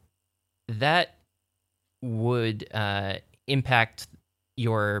that would impact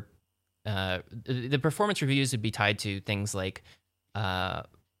your the performance reviews would be tied to things like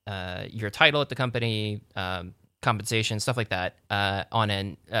your title at the company, compensation, stuff like that, on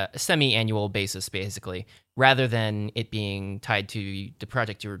a semi-annual basis, basically, rather than it being tied to the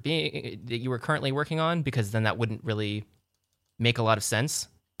project that you were currently working on, because then that wouldn't really make a lot of sense,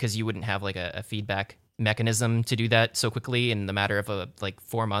 because you wouldn't have like a feedback mechanism to do that so quickly in the matter of like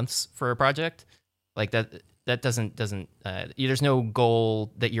 4 months for a project like that. That doesn't there's no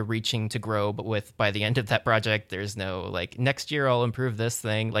goal that you're reaching to grow, but by the end of that project, there's no like next year I'll improve this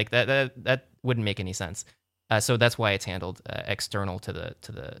thing like that wouldn't make any sense. So that's why it's handled external to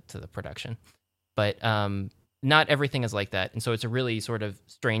the production. But not everything is like that, and so it's a really sort of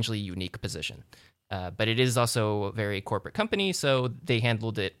strangely unique position. But it is also a very corporate company, so they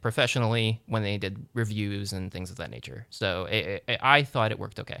handled it professionally when they did reviews and things of that nature. So I thought it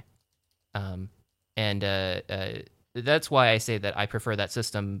worked okay. And that's why I say that I prefer that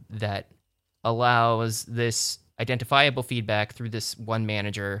system that allows this identifiable feedback through this one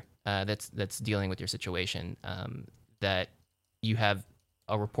manager that's dealing with your situation, that you have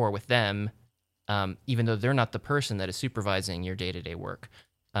a rapport with them, even though they're not the person that is supervising your day-to-day work.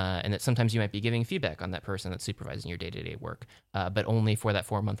 And that sometimes you might be giving feedback on that person that's supervising your day-to-day work, but only for that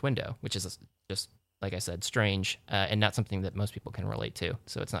 4-month window, which is just, like I said, strange, and not something that most people can relate to.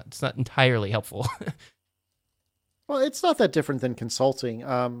 So it's not entirely helpful. Well, it's not that different than consulting.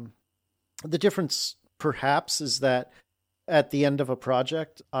 The difference, perhaps, is that at the end of a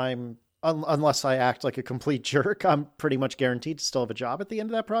project, unless I act like a complete jerk, I'm pretty much guaranteed to still have a job at the end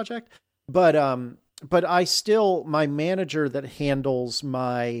of that project. But my manager that handles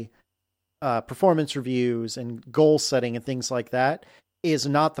my performance reviews and goal setting and things like that is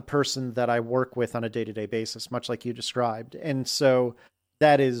not the person that I work with on a day-to-day basis, much like you described. And so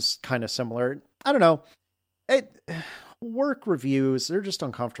that is kind of similar. I don't know. Work reviews, they're just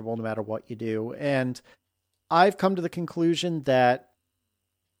uncomfortable no matter what you do. And I've come to the conclusion that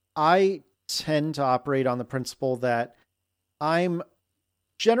I tend to operate on the principle that I'm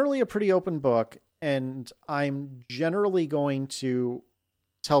generally a pretty open book, and I'm generally going to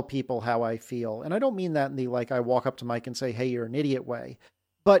tell people how I feel. And I don't mean that in the, like, I walk up to Mike and say, hey, you're an idiot way.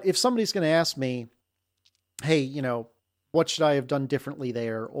 But if somebody's going to ask me, hey, what should I have done differently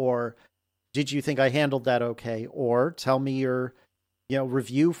there? Or did you think I handled that okay? Or tell me your,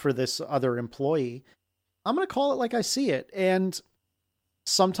 review for this other employee. I'm going to call it like I see it. And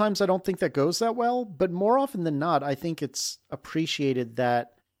sometimes I don't think that goes that well, but more often than not, I think it's appreciated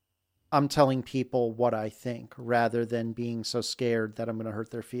that I'm telling people what I think rather than being so scared that I'm going to hurt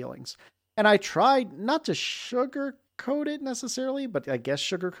their feelings. And I try not to sugarcoat it necessarily, but I guess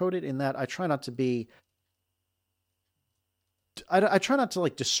sugarcoat it in that I try not to be, I try not to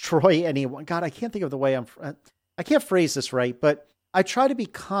like destroy anyone. God, I can't think of the way I can't phrase this right, but I try to be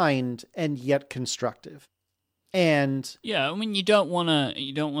kind and yet constructive. And yeah, I mean, you don't want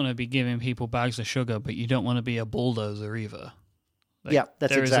to be giving people bags of sugar, but you don't want to be a bulldozer either. Like, yeah,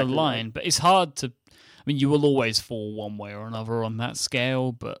 that's there exactly is a line, right. But it's hard to. I mean, you will always fall one way or another on that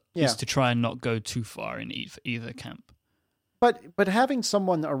scale, but it's to try and not go too far in either camp. But having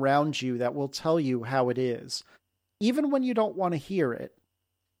someone around you that will tell you how it is, even when you don't want to hear it,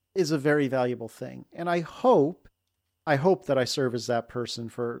 is a very valuable thing. And I hope that I serve as that person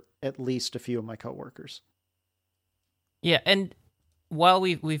for at least a few of my coworkers. Yeah, and while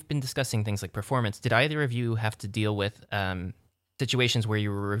we've been discussing things like performance, did either of you have to deal with situations where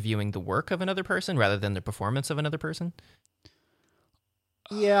you were reviewing the work of another person rather than the performance of another person?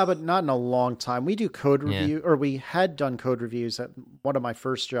 Yeah, but not in a long time. We do code review, or we had done code reviews at one of my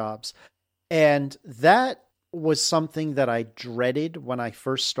first jobs. And that was something that I dreaded when I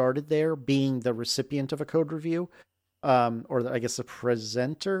first started there, being the recipient of a code review, or I guess the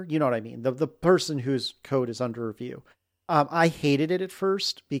presenter. You know what I mean? The person whose code is under review. I hated it at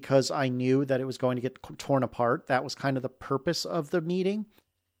first because I knew that it was going to get torn apart. That was kind of the purpose of the meeting.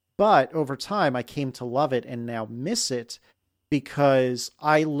 But over time, I came to love it and now miss it because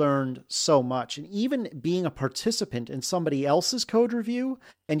I learned so much. And even being a participant in somebody else's code review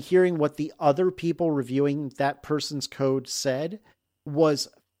and hearing what the other people reviewing that person's code said was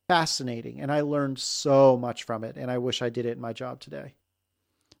fascinating. And I learned so much from it. And I wish I did it in my job today.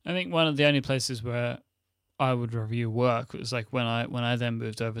 I think one of the only places where I would review work was like when I then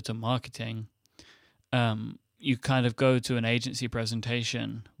moved over to marketing. You kind of go to an agency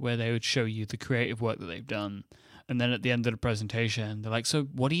presentation where they would show you the creative work that they've done, and then at the end of the presentation, they're like, "So,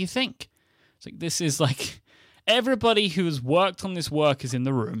 what do you think?" It's like, this is like everybody who's worked on this work is in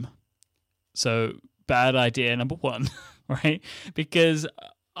the room. So bad idea number one, right? Because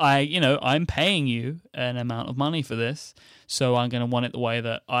I'm paying you an amount of money for this, so I'm going to want it the way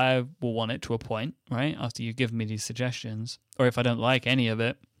that I will want it to a point, right? After you've given me these suggestions, or if I don't like any of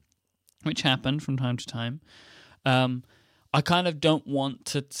it, which happened from time to time, I kind of don't want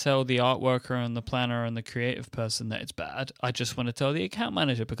to tell the art worker and the planner and the creative person that it's bad. I just want to tell the account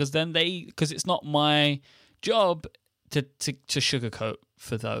manager because it's not my job to sugarcoat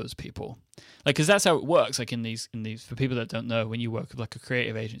for those people. Like, because that's how it works. Like in these, for people that don't know, when you work with like a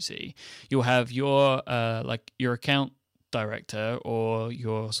creative agency, you'll have your account director or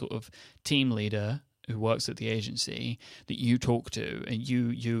your sort of team leader who works at the agency that you talk to, and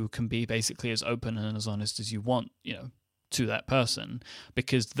you can be basically as open and as honest as you want, to that person,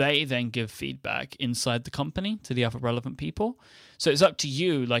 because they then give feedback inside the company to the other relevant people. So it's up to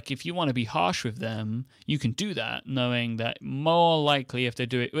you. Like, if you want to be harsh with them, you can do that, knowing that more likely if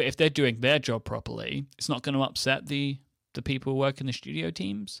they're doing their job properly, it's not going to upset the people who work in the studio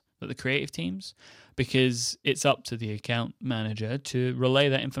teams, the creative teams, because it's up to the account manager to relay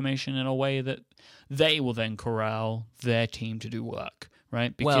that information in a way that they will then corral their team to do work,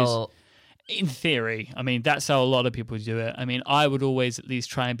 right? Because in theory, I mean, that's how a lot of people do it. I mean, I would always at least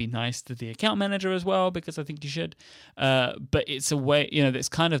try and be nice to the account manager as well, because I think you should. But it's a way, it's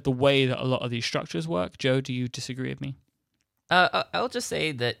kind of the way that a lot of these structures work. Joe, do you disagree with me? I'll just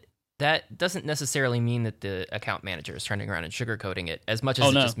say that doesn't necessarily mean that the account manager is turning around and sugarcoating it, as much as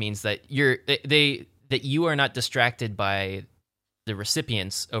it just means that that you are not distracted by the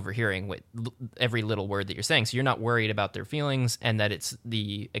recipients overhearing every little word that you're saying. So you're not worried about their feelings, and that it's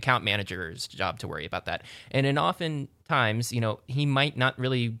the account manager's job to worry about that. And in often times, he might not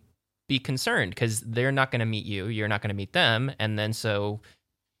really be concerned because they're not going to meet you. You're not going to meet them. And then so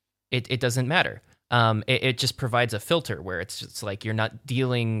it doesn't matter. It just provides a filter where it's just like you're not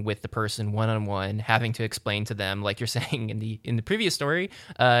dealing with the person one-on-one, having to explain to them, like you're saying in the previous story,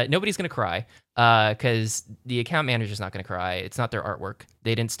 nobody's going to cry because the account manager's not going to cry. It's not their artwork.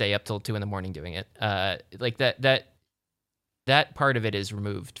 They didn't stay up till 2 a.m. doing it. Like that part of it is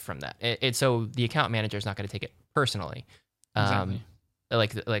removed from that. So the account manager is not going to take it personally. Exactly.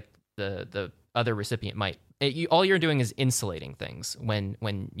 Like the other recipient might. All you're doing is insulating things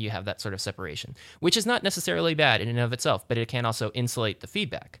when you have that sort of separation, which is not necessarily bad in and of itself, but it can also insulate the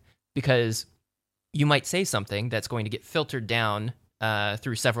feedback because you might say something that's going to get filtered down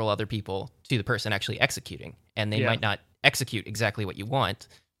through several other people to the person actually executing, and they might not execute exactly what you want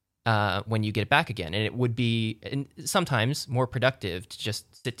when you get it back again. And it would be sometimes more productive to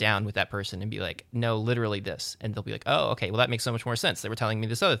just sit down with that person and be like, no, literally this. And they'll be like, oh, okay, well, that makes so much more sense. They were telling me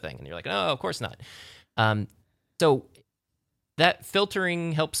this other thing. And you're like, no, of course not. So that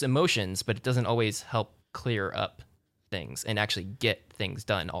filtering helps emotions, but it doesn't always help clear up things and actually get things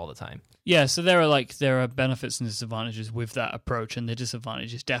done all the time. Yeah, so there are benefits and disadvantages with that approach, and the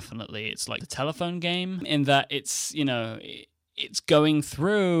disadvantages definitely it's like the telephone game in that it's it's going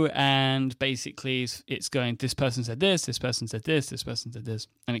through and basically it's going, this person said this person said this person said this,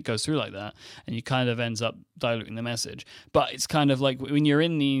 and it goes through like that, and you kind of ends up diluting the message. But it's kind of like when you're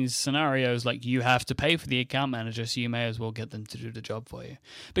in these scenarios, like you have to pay for the account manager, so you may as well get them to do the job for you.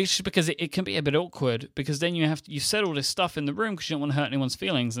 Because it can be a bit awkward, because then you said all this stuff in the room because you don't want to hurt anyone's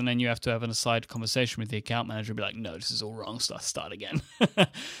feelings, and then you have to have an aside conversation with the account manager and be like, no, this is all wrong, start again.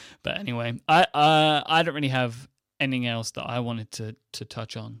 But anyway, I don't really have anything else that I wanted to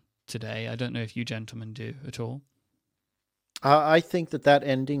touch on today. I don't know if you gentlemen do at all. I think that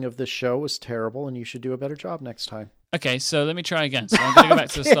ending of the show was terrible, and you should do a better job next time. Okay, so let me try again. So I'm going to go back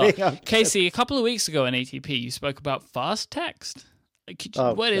to the start. Casey, a couple of weeks ago in ATP, you spoke about fast text.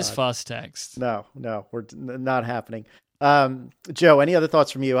 What is fast text? No, we're not happening. Joe, any other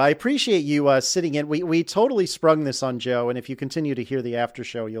thoughts from you? I appreciate you sitting in. We totally sprung this on Joe, and if you continue to hear the after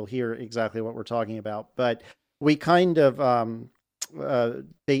show, you'll hear exactly what we're talking about. But we kind of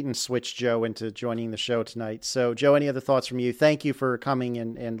bait and switch Joe into joining the show tonight. So, Joe, any other thoughts from you? Thank you for coming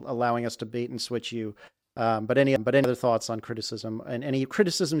and allowing us to bait and switch you. But any other thoughts on criticism and any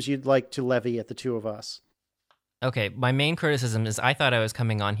criticisms you'd like to levy at the two of us? Okay, my main criticism is I thought I was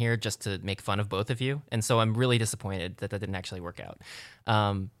coming on here just to make fun of both of you, and so I'm really disappointed that didn't actually work out.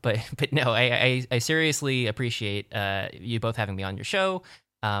 But no, I seriously appreciate you both having me on your show.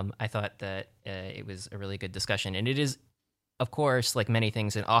 I thought that it was a really good discussion, and it is, of course, like many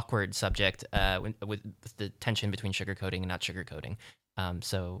things, an awkward subject with the tension between sugarcoating and not sugarcoating.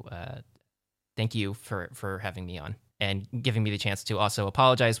 So thank you for having me on and giving me the chance to also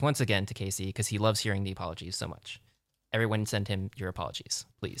apologize once again to Casey, because he loves hearing the apologies so much. Everyone send him your apologies,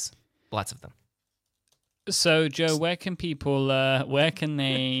 please. Lots of them. So, Joe, where can people, where can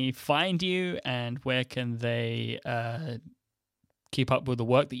they find you, and where can they keep up with the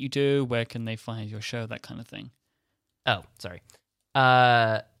work that you do? Where can they find your show, that kind of thing? Oh, sorry.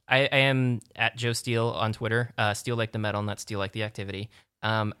 I am at Joe Steele on Twitter. Steele like the metal, not Steele like the activity.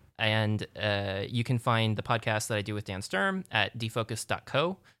 And you can find the podcast that I do with Dan Sturm at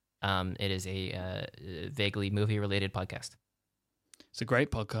defocus.co. It is a vaguely movie-related podcast. It's a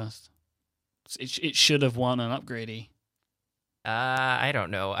great podcast. It should have won an upgradey. I don't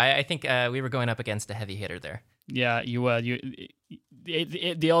know. I think we were going up against a heavy hitter there. Yeah, you were.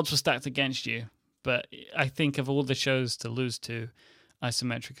 The odds were stacked against you, but I think of all the shows to lose to,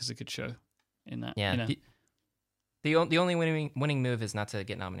 Isometric is a good show in that. Yeah. You know? The only winning move is not to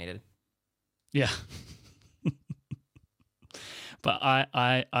get nominated. Yeah. But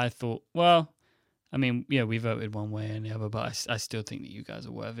I thought, well, I mean, yeah, we voted one way and the other, but I still think that you guys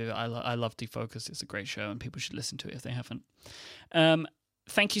are worth it. I love Defocus. It's a great show, and people should listen to it if they haven't.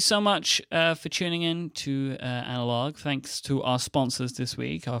 Thank you so much for tuning in to Analog. Thanks to our sponsors this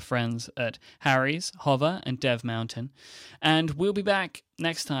week, our friends at Harry's, Hover, and Dev Mountain. And we'll be back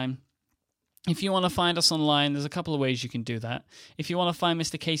next time. If you want to find us online, there's a couple of ways you can do that. If you want to find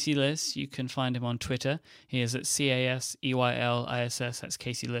Mr. Casey Liss, you can find him on Twitter. He is at CASEYLISS. That's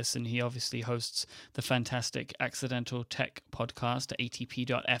Casey Liss, and he obviously hosts the fantastic Accidental Tech podcast at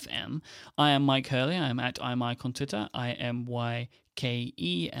atp.fm. I am Mike Hurley. I am at iMike on Twitter. IMYKE,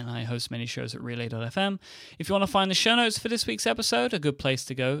 and I host many shows at relay.fm. If you want to find the show notes for this week's episode, a good place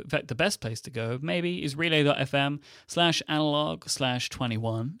to go, in fact, the best place to go, maybe, is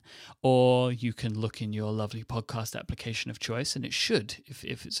relay.fm/analog/21, or you can look in your lovely podcast application of choice, and it should, if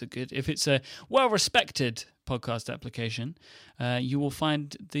it's a well-respected podcast application, you will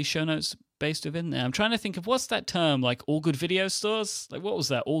find the show notes based within there. I'm trying to think of what's that term, like all good video stores? Like, what was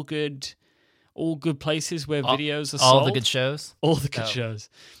that? All good all good places where videos are sold. All the good shows. All the good shows.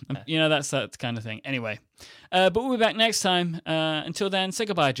 That's that kind of thing. Anyway, but we'll be back next time. Until then, say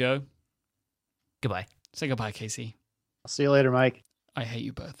goodbye, Joe. Goodbye. Say goodbye, Casey. I'll see you later, Mike. I hate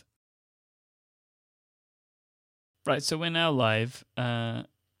you both. Right, so we're now live,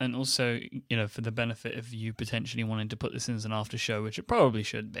 and also, for the benefit of you potentially wanting to put this in as an after show, which it probably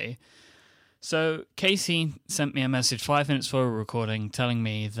should be. So Casey sent me a message 5 minutes before we were recording telling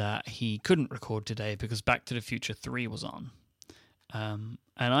me that he couldn't record today because Back to the Future 3 was on. And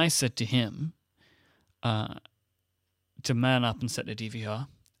I said to him to man up and set the DVR.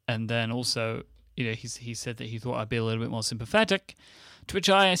 And then also, he said that he thought I'd be a little bit more sympathetic, to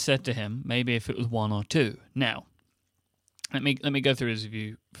which I said to him, maybe if it was 1 or 2. Now, let me go through his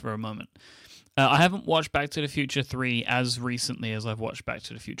review for a moment. I haven't watched Back to the Future 3 as recently as I've watched Back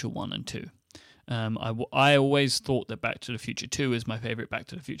to the Future 1 and 2. I always thought that Back to the Future 2 is my favorite Back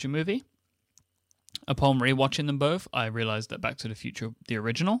to the Future movie. Upon rewatching them both, I realized that Back to the Future, the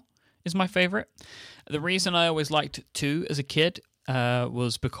original, is my favorite. The reason I always liked 2 as a kid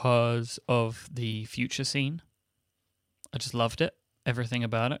was because of the future scene. I just loved it. Everything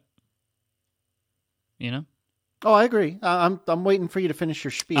about it. Oh, I agree. I'm waiting for you to finish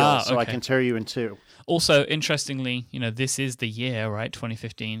your spiel so I can tear you in two. Also, interestingly, this is the year, right?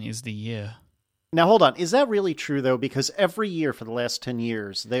 2015 is the year. Now, hold on. Is that really true, though? Because every year for the last 10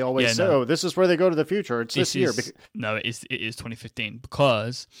 years, they always say, oh, this is where they go to the future. It's this year. No, it is 2015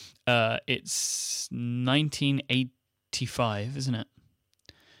 because it's 1985, isn't it?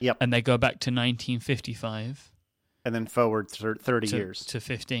 Yep. And they go back to 1955. And then forward 30 years. To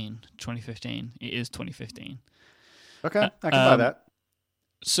 2015. It is 2015. Okay, I can buy that.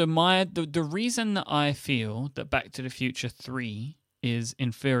 So the reason that I feel that Back to the Future 3 is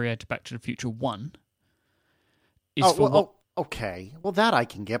inferior to Back to the Future 1 is okay. Well, that I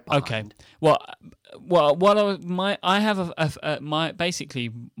can get behind. Okay. Well, I have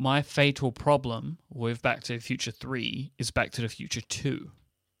my fatal problem with Back to the Future 3 is Back to the Future 2.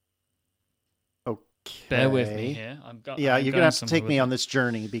 Okay. Bear with me here. You're going to have to take me on this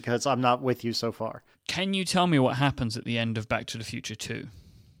journey because I'm not with you so far. Can you tell me what happens at the end of Back to the Future 2?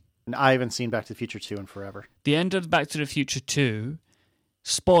 And I haven't seen Back to the Future 2 in forever. The end of Back to the Future 2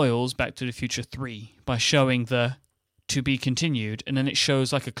 spoils Back to the Future 3 by showing the to be continued, and then it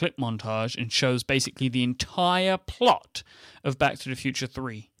shows like a clip montage and shows basically the entire plot of Back to the Future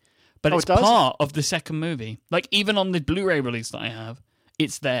 3. But it's part of the second movie. Like, even on the Blu-ray release that I have,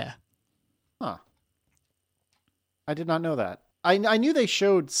 it's there. Huh. I did not know that. I knew they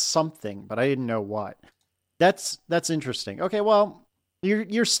showed something, but I didn't know what. That's interesting. Okay, well,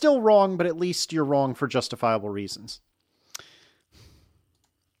 you're still wrong, but at least you're wrong for justifiable reasons.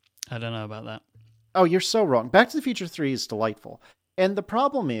 I don't know about that. Oh, you're so wrong. Back to the Future 3 is delightful. And the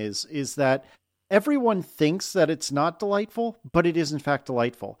problem is that everyone thinks that it's not delightful, but it is in fact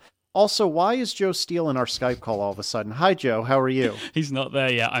delightful. Also, why is Joe Steele in our Skype call all of a sudden? Hi, Joe. How are you? He's not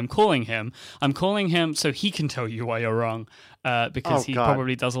there yet. I'm calling him so he can tell you why you're wrong, because he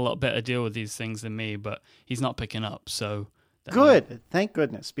probably does a lot better deal with these things than me, but he's not picking up. So good. Thank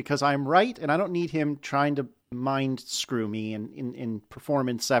goodness, because I'm right, and I don't need him trying to mind screw me and perform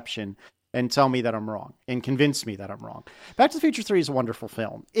Inception and tell me that I'm wrong and convince me that I'm wrong. Back to the Future 3 is a wonderful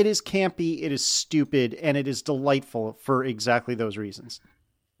film. It is campy, it is stupid, and it is delightful for exactly those reasons.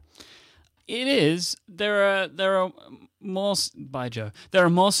 It is. There are more. Bye, Joe. There are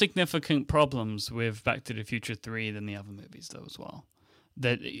more significant problems with Back to the Future 3 than the other movies, though, as well.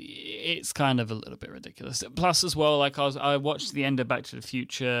 That it's kind of a little bit ridiculous. Plus, as well, like I watched the end of Back to the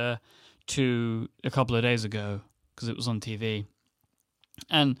Future 2 a couple of days ago because it was on TV,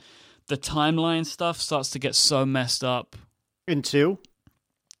 and the timeline stuff starts to get so messed up. In 2?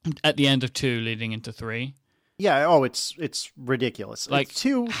 At the end of 2, leading into 3. Yeah, it's ridiculous. Like, it's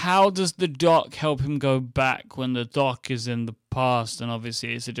 2. How does the Doc help him go back when the Doc is in the past? And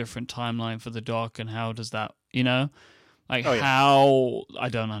obviously it's a different timeline for the Doc, and how does that, how... I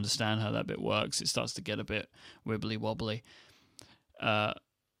don't understand how that bit works. It starts to get a bit wibbly-wobbly.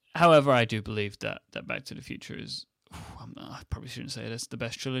 However, I do believe that Back to the Future is... I probably shouldn't say this, the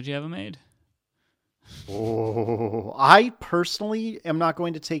best trilogy ever made. Oh, I personally am not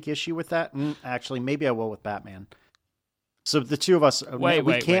going to take issue with that. Actually, maybe I will with Batman. So the two of us... Wait.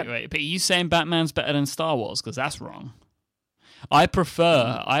 But are you saying Batman's better than Star Wars? Because that's wrong. I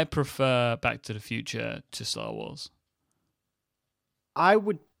prefer Back to the Future to Star Wars. I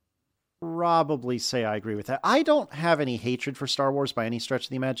would probably say I agree with that. I don't have any hatred for Star Wars by any stretch of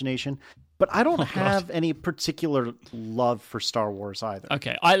the imagination, but I don't have any particular love for Star Wars either.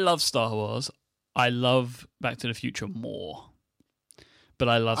 Okay, I love Star Wars. I love Back to the Future more but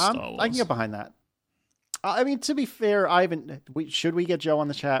I love Star Wars. I can get behind that. I mean, to be fair, I haven't. Should we get Joe on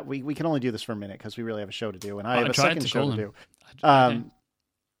the chat? We can only do this for a minute because we really have a show to do, and I have a second show to do.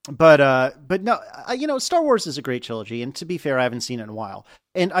 But no, Star Wars is a great trilogy, and to be fair, I haven't seen it in a while,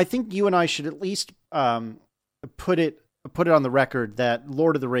 and I think you and I should at least put it on the record that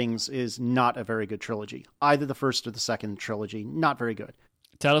Lord of the Rings is not a very good trilogy. Either the first or the second trilogy, not very good.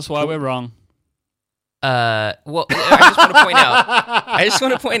 Tell us why we're wrong. Well, I just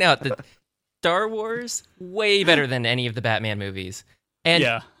want to point out that Star Wars way better than any of the Batman movies,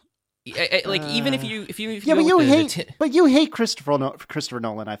 and even if you but you hate Christopher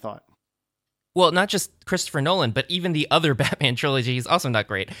Nolan. I thought. Well, not just Christopher Nolan, but even the other Batman trilogy is also not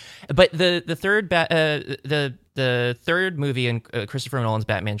great. But the third movie in Christopher Nolan's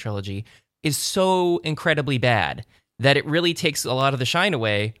Batman trilogy is so incredibly bad that it really takes a lot of the shine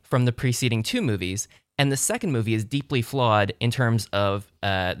away from the preceding two movies. And the second movie is deeply flawed in terms of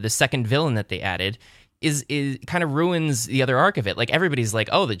the second villain that they added is kind of ruins the other arc of it. Like everybody's like,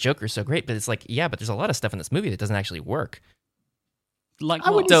 oh, the Joker's so great, but it's like, yeah, but there's a lot of stuff in this movie that doesn't actually work. Like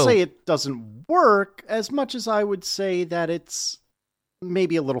I wouldn't say it doesn't work as much as I would say that it's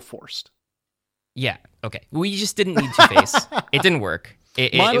maybe a little forced. Yeah, okay. We just didn't need Two-Face. It didn't work.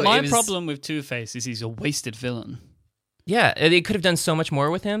 My problem with Two-Face is he's a wasted villain. Yeah, they could have done so much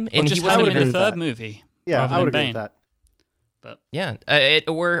more with him. And just have him in the third movie. Yeah, I would agree with that. But yeah,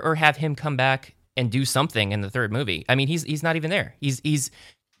 or have him come back and do something in the third movie. I mean, he's not even there. He's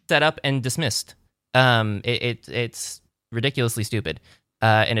set up and dismissed. It's ridiculously stupid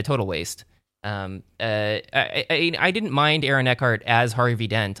and a total waste. I didn't mind Aaron Eckhart as Harvey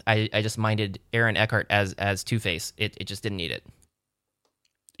Dent. I just minded Aaron Eckhart as Two-Face. It just didn't need it.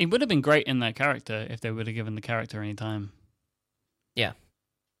 He would have been great in that character if they would have given the character any time. Yeah.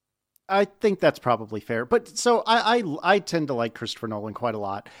 I think that's probably fair. But so I tend to like Christopher Nolan quite a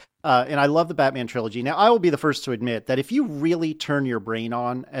lot. And I love the Batman trilogy. Now, I will be the first to admit that if you really turn your brain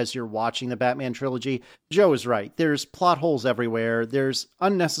on as you're watching the Batman trilogy, Joe is right. There's plot holes everywhere. There's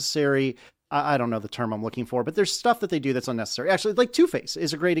unnecessary, I don't know the term I'm looking for, but there's stuff that they do that's unnecessary. Actually, like Two-Face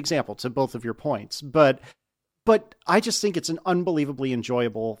is a great example to both of your points. But I just think it's an unbelievably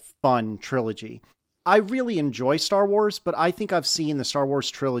enjoyable, fun trilogy. I really enjoy Star Wars, but I think I've seen the Star Wars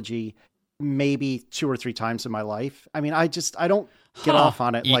trilogy maybe 2 or 3 times in my life. I mean, I don't get off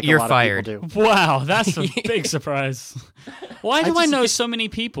on it like You're a lot fired. of people do. Wow, that's a big surprise. Why do I know so many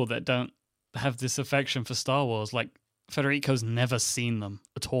people that don't have this affection for Star Wars? Like, Federico's never seen them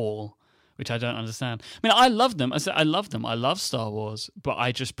at all, which I don't understand. I mean, I love them. I love them. I love Star Wars, but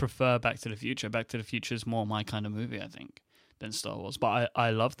I just prefer Back to the Future. Back to the Future is more my kind of movie, I think, than Star Wars. But I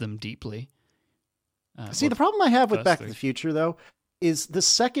love them deeply. See, the problem I have with Back to the Future, though, is the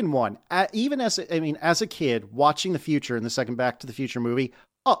second one. Even as a kid watching the future in the second Back to the Future movie,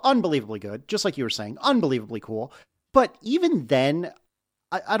 unbelievably good. Just like you were saying, unbelievably cool. But even then,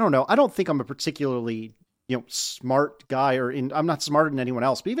 I don't know. I don't think I'm a particularly smart guy, I'm not smarter than anyone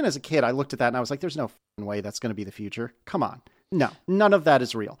else. But even as a kid, I looked at that and I was like, "There's no way that's going to be the future. Come on, no, none of that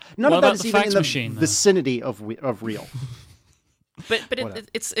is real. None of that is even in the vicinity of real." But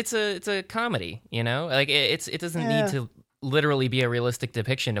it's a comedy, like it doesn't need to literally be a realistic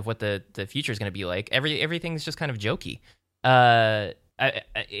depiction of what the future is going to be like. Everything's just kind of jokey.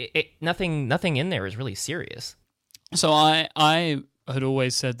 Nothing in there is really serious. So I had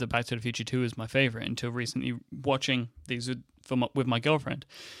always said that Back to the Future 2 is my favorite until recently watching these with my girlfriend,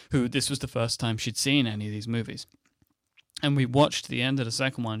 who this was the first time she'd seen any of these movies. And we watched the end of the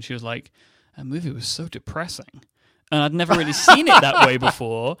second one. She was like, "That movie was so depressing." And I'd never really seen it that way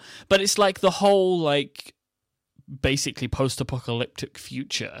before. But it's like the whole, like, basically post-apocalyptic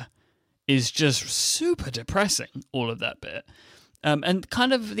future is just super depressing, all of that bit. And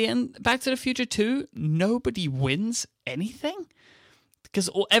kind of the end, Back to the Future 2, nobody wins anything. Because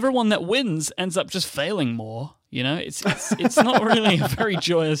everyone that wins ends up just failing more. It's not really a very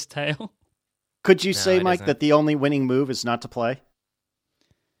joyous tale. Could you say, Mike, that the only winning move is not to play?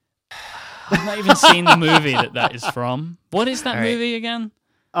 I've not even seen the movie that is from. What is that movie again?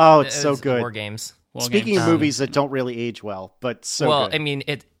 Oh, it's so good. War Games. Speaking of movies that don't really age well, but so good. I mean,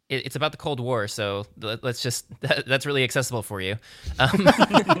 it's about the Cold War, so let's just that's really accessible for you. Oh,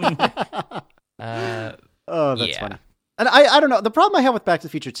 that's funny. And I don't know. The problem I have with Back to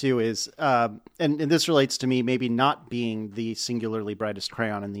the Future 2 is, and this relates to me maybe not being the singularly brightest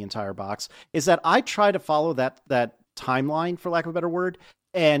crayon in the entire box, is that I try to follow that timeline, for lack of a better word.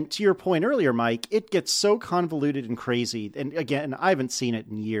 And to your point earlier, Mike, it gets so convoluted and crazy. And again, I haven't seen it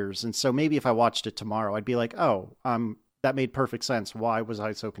in years. And so maybe if I watched it tomorrow, I'd be like, oh, that made perfect sense. Why was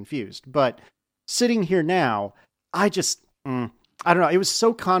I so confused? But sitting here now, I just, I don't know. It was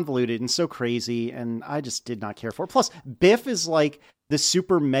so convoluted and so crazy, and I just did not care for it. Plus, Biff is like the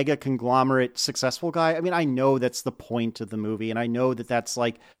super mega conglomerate successful guy. I mean, I know that's the point of the movie, and I know that that's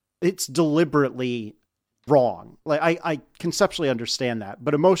like, it's deliberately wrong. Like, I conceptually understand that,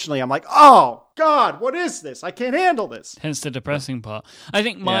 but emotionally, I'm like, oh God, what is this? I can't handle this. Hence the depressing part. I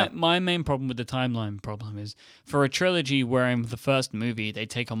think my main problem with the timeline problem is, for a trilogy where in the first movie they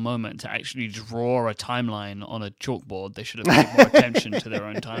take a moment to actually draw a timeline on a chalkboard, they should have paid more attention to their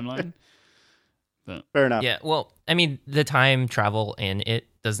own timeline. But Fair enough. Yeah, well, I mean, the time travel in it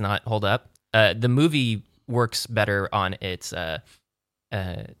does not hold up. The movie works better on its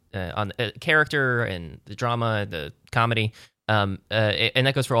character and the drama, the comedy, and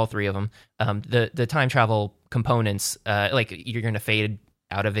that goes for all three of them. The time travel components, like you're going to fade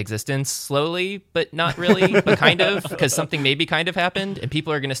out of existence slowly, but not really, but kind of, because something maybe kind of happened, and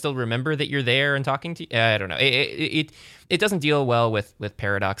people are going to still remember that you're there and talking to you. I don't know. It doesn't deal well with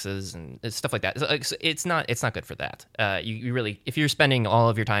paradoxes and stuff like that. So it's not good for that. You really, if you're spending all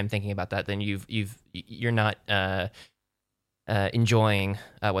of your time thinking about that, then you're not enjoying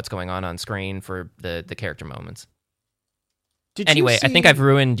what's going on screen for the character moments. Anyway, I think I've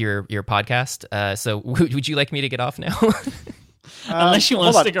ruined your podcast. So would you like me to get off now? Unless you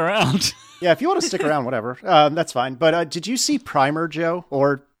want to stick around. Yeah, if you want to stick around, whatever. That's fine. But did you see Primer, Joe?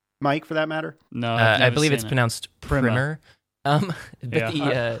 Or Mike, for that matter? No, I believe it's pronounced Primer. I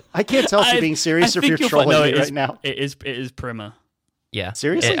can't tell if you're being serious or if you're trolling me right now. It is Primer. Yeah.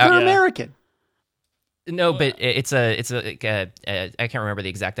 Seriously? They're American. No, but it's a I can't remember the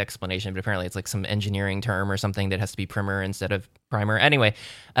exact explanation, but apparently it's like some engineering term or something that has to be primer instead of primer. Anyway,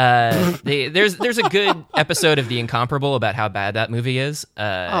 there's a good episode of The Incomparable about how bad that movie is.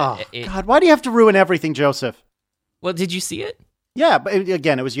 God, why do you have to ruin everything, Joseph? Well, did you see it? Yeah, but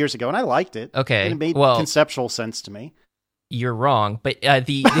again, it was years ago, and I liked it. Okay, and it made conceptual sense to me. You're wrong, but it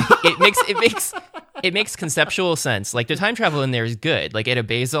makes conceptual sense. Like the time travel in there is good. Like it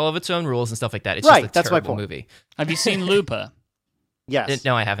obeys all of its own rules and stuff like that. It's just a terrible movie. Have you seen Looper? Yes.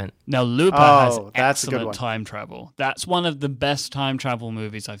 No, I haven't. Now Looper has that's a good excellent one. time travel. That's one of the best time travel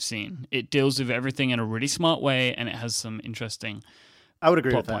movies I've seen. It deals with everything in a really smart way, and it has some interesting I would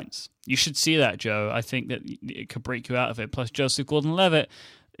agree plot with that. points. You should see that, Joe. I think that it could break you out of it. Plus, Joseph Gordon-Levitt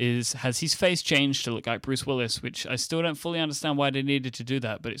has his face changed to look like Bruce Willis, which I still don't fully understand why they needed to do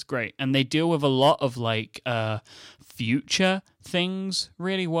that, but it's great. And they deal with a lot of like future things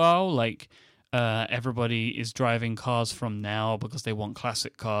really well. Like everybody is driving cars from now because they want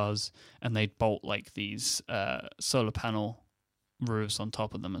classic cars, and they bolt like these solar panel roofs on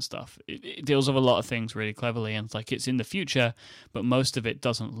top of them and stuff. It deals with a lot of things really cleverly, and it's like it's in the future, but most of it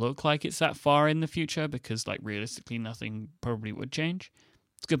doesn't look like it's that far in the future because like realistically nothing probably would change.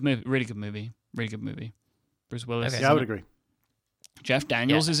 It's a good movie, really good movie. Bruce Willis. Okay. Yeah, I would agree. Jeff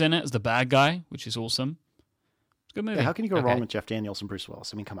Daniels is in it as the bad guy, which is awesome. It's a good movie. Yeah, how can you go wrong with Jeff Daniels and Bruce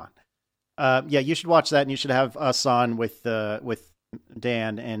Willis? I mean, come on. Yeah, you should watch that, and you should have us on with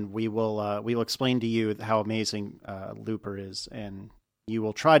Dan, and we will explain to you how amazing Looper is, and you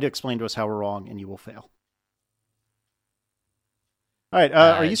will try to explain to us how we're wrong, and you will fail. All right,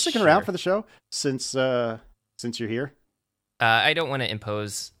 are you sticking around for the show since you're here? I don't want to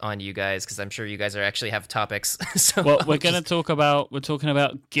impose on you guys because I'm sure you guys actually have topics. So well, we're talking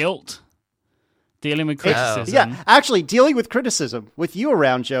about guilt, dealing with criticism. Yeah, actually, dealing with criticism with you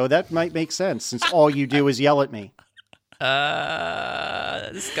around, Joe, that might make sense since all you do is yell at me.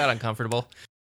 This got uncomfortable.